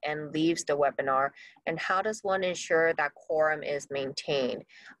webinar and leaves the webinar? And how does one ensure that quorum is maintained?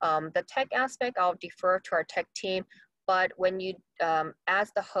 The tech aspect, I'll defer to our tech team, but when you,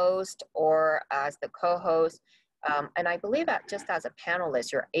 as the host or as the co-host, and I believe that just as a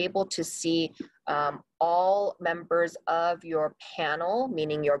panelist, you're able to see all members of your panel,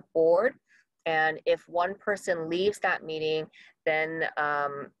 meaning your board. And if one person leaves that meeting, then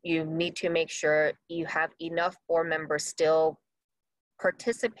you need to make sure you have enough board members still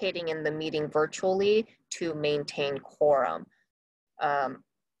participating in the meeting virtually to maintain quorum.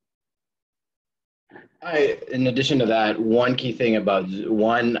 In addition to that, one thing about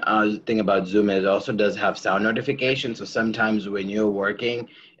Zoom is it also does have sound notifications. So sometimes when you're working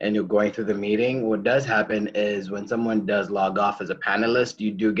and you're going through the meeting, what does happen is when someone does log off as a panelist,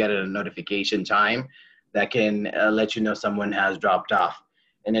 you do get a notification time that can let you know someone has dropped off.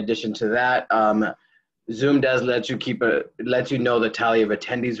 In addition to that, Zoom does let you know the tally of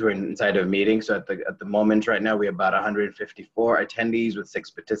attendees who are inside of a meeting. So at the moment right now, we have about 154 attendees with 6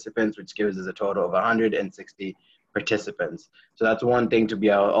 participants, which gives us a total of 160 participants. So that's one thing to be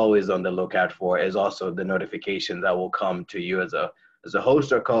always on the lookout for, is also the notification that will come to you as a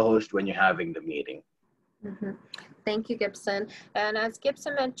host or co-host when you're having the meeting. Mm-hmm. Thank you, Gibson. And as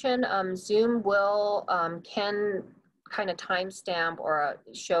Gibson mentioned, Zoom will can kind of timestamp or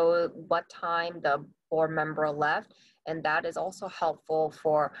show what time the board member left. And that is also helpful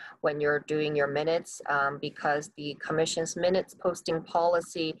for when you're doing your minutes, because the commission's minutes posting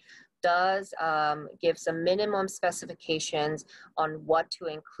policy does give some minimum specifications on what to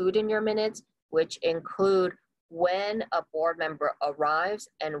include in your minutes, which include when a board member arrives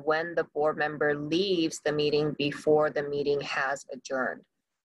and when the board member leaves the meeting before the meeting has adjourned.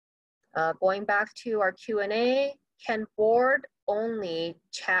 Going back to our Q&A, can board-only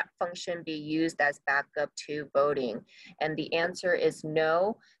chat function be used as backup to voting? And the answer is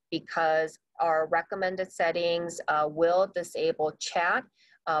no, because our recommended settings will disable chat.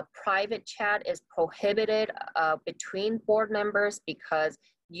 Private chat is prohibited between board members because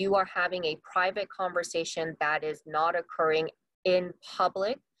you are having a private conversation that is not occurring in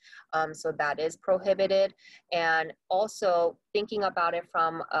public. So that is prohibited. And also thinking about it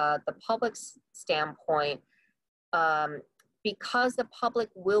from the public's standpoint, because the public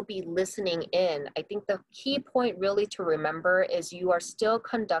will be listening in, I think the key point really to remember is you are still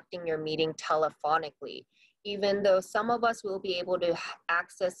conducting your meeting telephonically. Even though some of us will be able to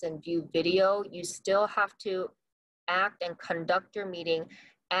access and view video, you still have to act and conduct your meeting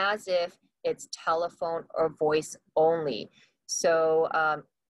as if it's telephone or voice only. So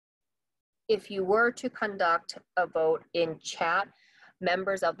if you were to conduct a vote in chat,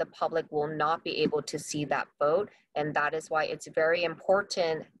 members of the public will not be able to see that vote. And that is why it's very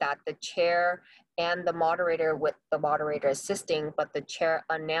important that the chair and the moderator, with the moderator assisting, but the chair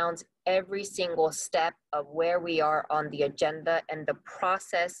announce every single step of where we are on the agenda and the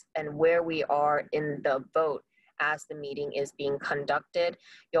process and where we are in the vote as the meeting is being conducted.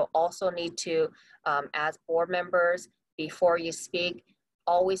 You'll also need to, as board members, before you speak,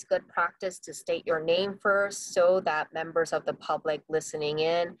 always good practice to state your name first so that members of the public listening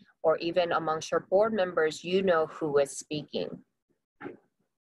in, or even amongst your board members, you know who is speaking.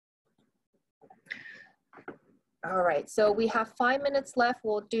 All right, so we have 5 minutes left.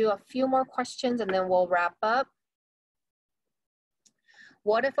 We'll do a few more questions and then we'll wrap up.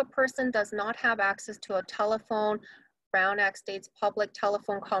 What if a person does not have access to a telephone? Brown Act states public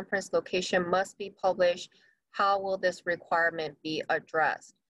telephone conference location must be published. How will this requirement be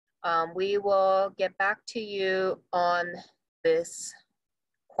addressed? We will get back to you on this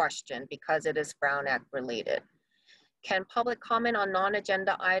question because it is Brown Act related. Can public comment on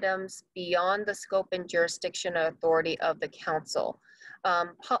non-agenda items beyond the scope and jurisdiction or authority of the council?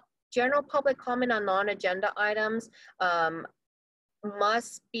 General public comment on non-agenda items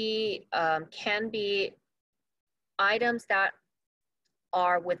must be, can be items that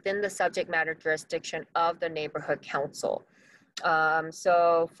are within the subject matter jurisdiction of the neighborhood council.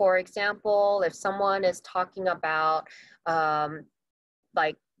 So for example, if someone is talking about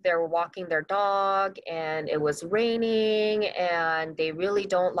like they're walking their dog and it was raining and they really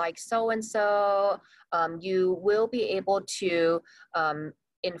don't like so-and-so, you will be able to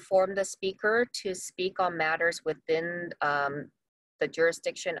inform the speaker to speak on matters within the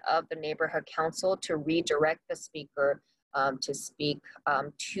jurisdiction of the neighborhood council to redirect the speaker to speak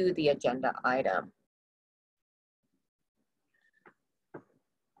to the agenda item.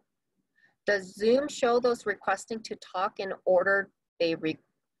 Does Zoom show those requesting to talk in the order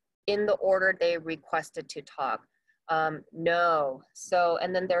they requested to talk? No. So,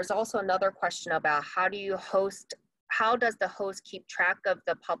 and then there's also another question about how does the host keep track of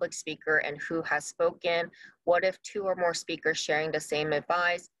the public speaker and who has spoken? What if 2 or more speakers sharing the same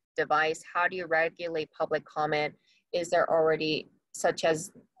device? How do you regulate public comment? Is there already, such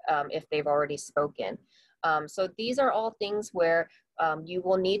as if they've already spoken? So these are all things where you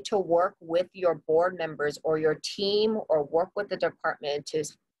will need to work with your board members or your team or work with the department to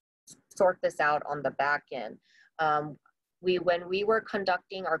sort this out on the back end. When we were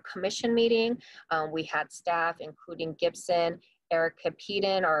conducting our commission meeting, we had staff, including Gibson, Eric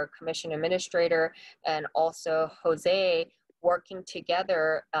Capeden, our commission administrator, and also Jose, working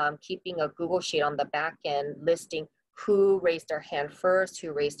together, keeping a Google Sheet on the back end, listing who raised their hand first,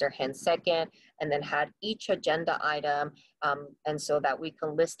 who raised their hand second, and then had each agenda item, and so that we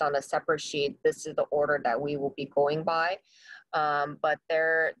can list on a separate sheet, this is the order that we will be going by. But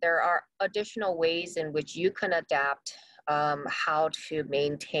there are additional ways in which you can adapt how to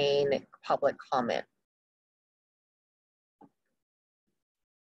maintain public comment.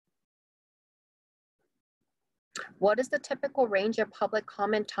 What is the typical range of public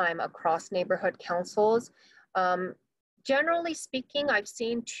comment time across neighborhood councils? Generally speaking, I've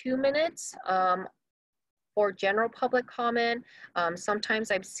seen 2 minutes for general public comment. Sometimes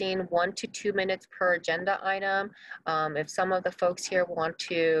I've seen 1 to 2 minutes per agenda item. If some of the folks here want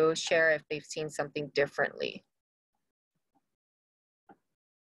to share if they've seen something differently.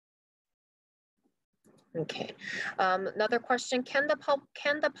 Okay, another question, can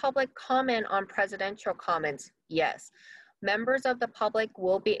the public comment on presidential comments? Yes. Members of the public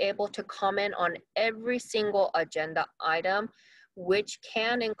will be able to comment on every single agenda item, which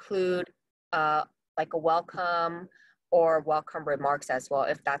can include like a welcome or welcome remarks as well,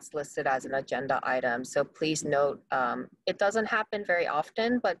 if that's listed as an agenda item. So please note, it doesn't happen very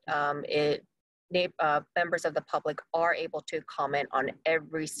often, but members of the public are able to comment on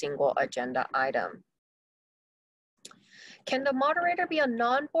every single agenda item. Can the moderator be a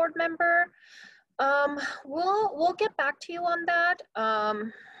non-board member? We'll get back to you on that,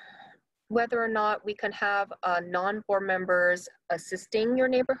 whether or not we can have non-board members assisting your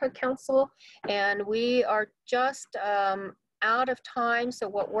neighborhood council. And we are just out of time. So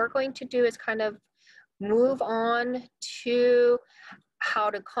what we're going to do is kind of move on to how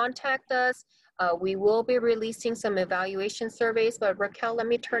to contact us. We will be releasing some evaluation surveys, but Raquel, let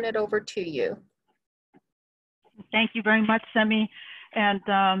me turn it over to you. Thank you very much, Semi. And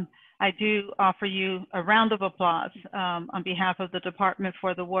I do offer you a round of applause on behalf of the department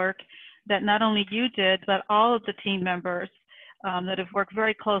for the work that not only you did, but all of the team members that have worked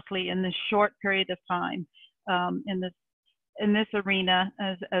very closely in this short period of time in this arena.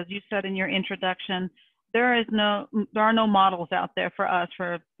 As you said in your introduction, there are no models out there for us,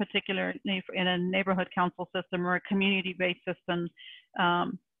 for particularly in a neighborhood council system or a community-based system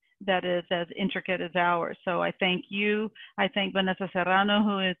that is as intricate as ours. So I thank you. I thank Vanessa Serrano,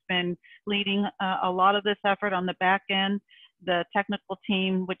 who has been leading a lot of this effort on the back end, the technical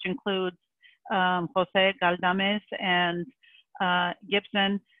team, which includes Jose Galdames and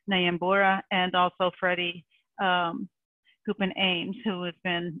Gibson Nayambura, and also Freddie Coupin Ames, who has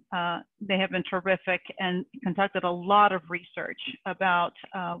been, they have been terrific and conducted a lot of research about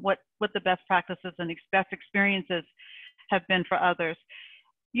what the best practices and best experiences have been for others.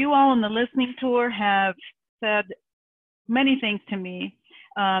 You all in the listening tour have said many things to me,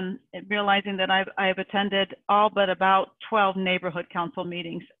 realizing that I've attended all but about 12 neighborhood council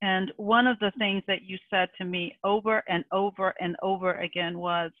meetings. And one of the things that you said to me over and over and over again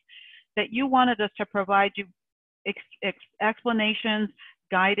was that you wanted us to provide you explanations,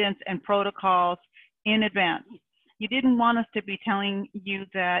 guidance, and protocols in advance. You didn't want us to be telling you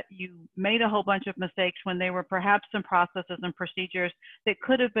that you made a whole bunch of mistakes when there were perhaps some processes and procedures that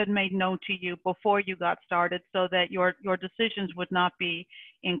could have been made known to you before you got started, so that your decisions would not be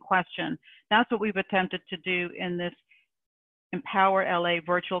in question. That's what we've attempted to do in this EmpowerLA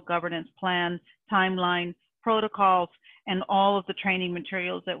Virtual Governance Plan, timeline, protocols, and all of the training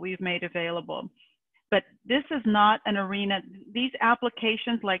materials that we've made available. But this is not an arena. These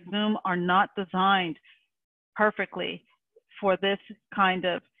applications like Zoom are not designed perfectly for this kind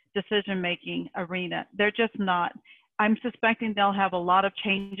of decision-making arena. They're just not. I'm suspecting they'll have a lot of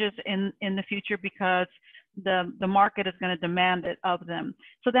changes in the future because the market is going to demand it of them.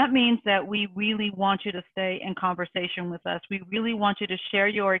 So that means that we really want you to stay in conversation with us. We really want you to share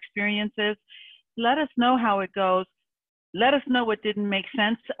your experiences. Let us know how it goes. Let us know what didn't make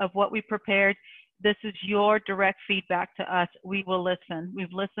sense of what we prepared. This is your direct feedback to us. We will listen.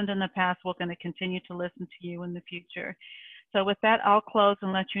 We've listened in the past. We're going to continue to listen to you in the future. So with that, I'll close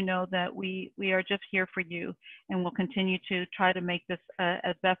and let you know that we are just here for you, and we'll continue to try to make this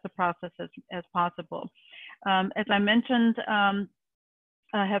as best a process as possible. As I mentioned,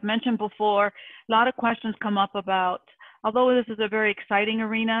 I have mentioned before, a lot of questions come up about, although this is a very exciting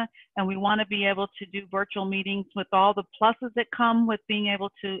arena and we want to be able to do virtual meetings with all the pluses that come with being able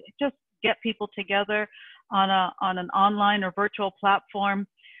to just get people together on an online or virtual platform,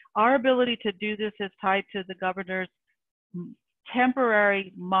 our ability to do this is tied to the governor's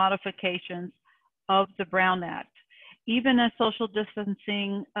temporary modifications of the Brown Act. Even as social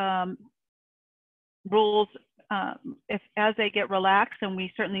distancing rules, as they get relaxed, and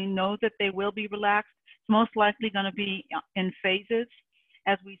we certainly know that they will be relaxed, it's most likely going to be in phases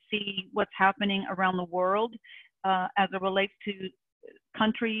as we see what's happening around the world as it relates to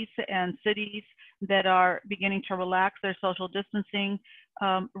countries and cities that are beginning to relax their social distancing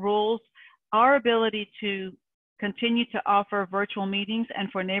rules. Our ability to continue to offer virtual meetings and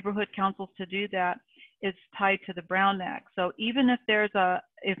for neighborhood councils to do that is tied to the Brown Act. So even if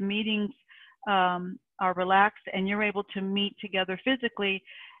if meetings are relaxed and you're able to meet together physically,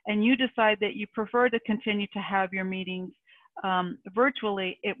 and you decide that you prefer to continue to have your meetings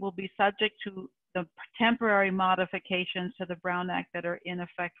virtually, it will be subject to the temporary modifications to the Brown Act that are in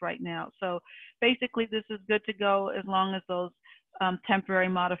effect right now. So basically this is good to go as long as those temporary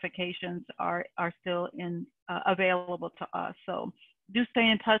modifications are still available to us. So do stay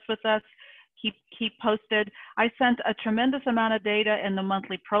in touch with us. Keep posted. I sent a tremendous amount of data in the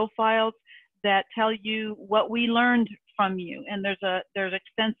monthly profiles that tell you what we learned from you, and there's an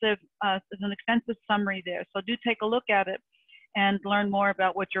extensive summary there. So do take a look at it and learn more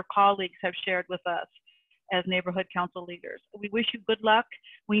about what your colleagues have shared with us as neighborhood council leaders. We wish you good luck.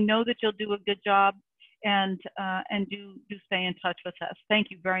 We know that you'll do a good job, and do stay in touch with us. Thank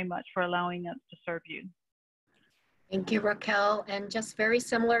you very much for allowing us to serve you. Thank you, Raquel. And just very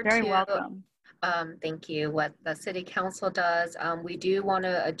similar Very to welcome. Thank you. What the City Council does, we do want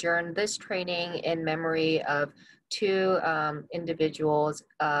to adjourn this training in memory of two individuals,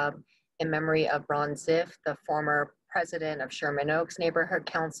 in memory of Ron Ziff, the former president of Sherman Oaks Neighborhood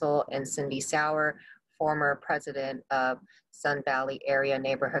Council, and Cindy Sauer, former president of Sun Valley Area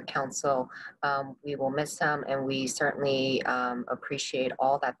Neighborhood Council. We will miss them, and we certainly appreciate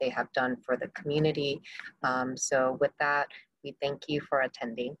all that they have done for the community. So with that, we thank you for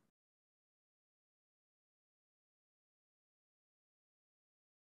attending.